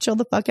just need to chill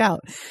the fuck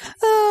out.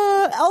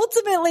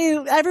 Ultimately,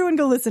 everyone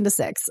go listen to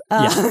Six.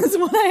 That's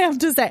what I have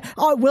to say.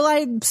 Oh, will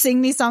I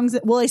sing these songs?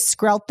 Will I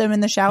sprout them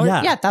in the shower?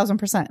 Yeah,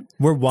 1,000%.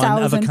 We're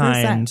one of a 1,000%.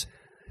 kind.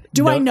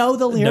 Do I know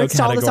the lyrics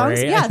to all the songs?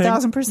 category, Yeah, I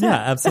think. 1,000%. Yeah,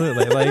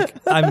 absolutely. Like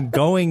I am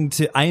going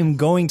to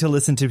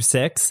listen to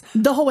Six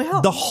The whole way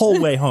home. the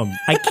whole way home.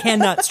 I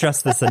cannot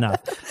stress this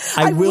enough.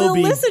 I will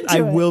listen to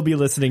it. will be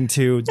listening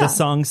to the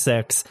song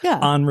Six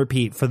on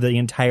repeat for the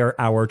entire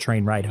hour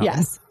train ride home.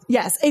 Yes.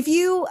 Yes.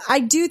 I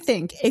do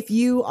think if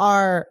you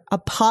are a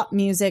pop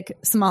music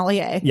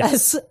sommelier,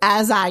 Yes.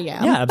 as I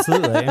am. Yeah,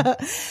 absolutely.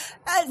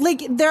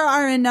 Like there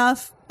are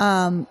enough,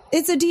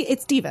 it's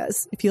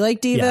divas. If you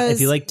like divas, Yeah, if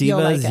you like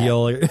divas,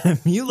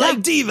 you'll like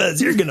divas,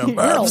 you're gonna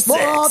love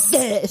love Six.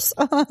 this.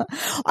 All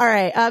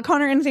right.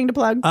 Connor, anything to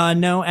plug?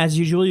 No, as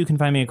usual, you can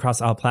find me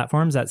across all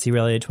platforms at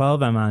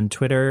CRelia12. I'm on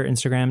Twitter,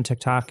 Instagram,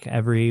 TikTok,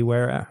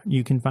 everywhere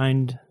you can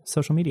find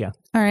social media.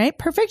 All right,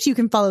 perfect. You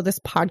can follow this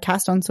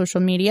podcast on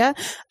social media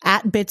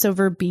at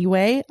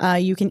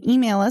bitsoverbway. You can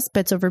email us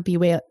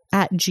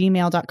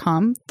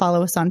bitsoverbway@gmail.com.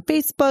 Follow us on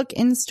Facebook,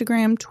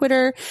 Instagram,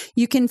 Twitter.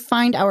 You can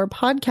find our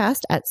podcast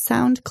at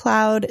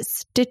SoundCloud,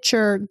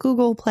 Stitcher,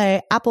 Google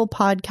Play, Apple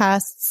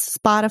Podcasts,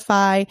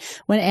 Spotify.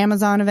 When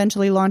Amazon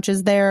eventually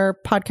launches their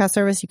podcast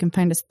service, you can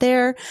find us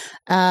there.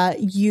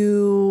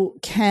 You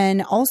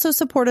can also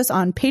support us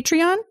on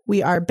Patreon.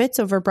 We are Bits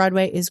Over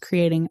Broadway is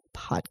creating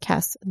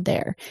podcasts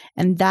there.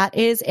 And that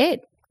is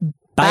it.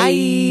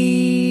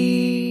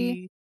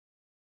 Bye.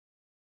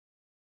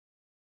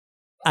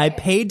 I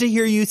paid to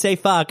hear you say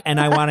fuck, and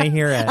I want to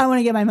hear it. I want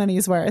to get my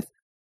money's worth.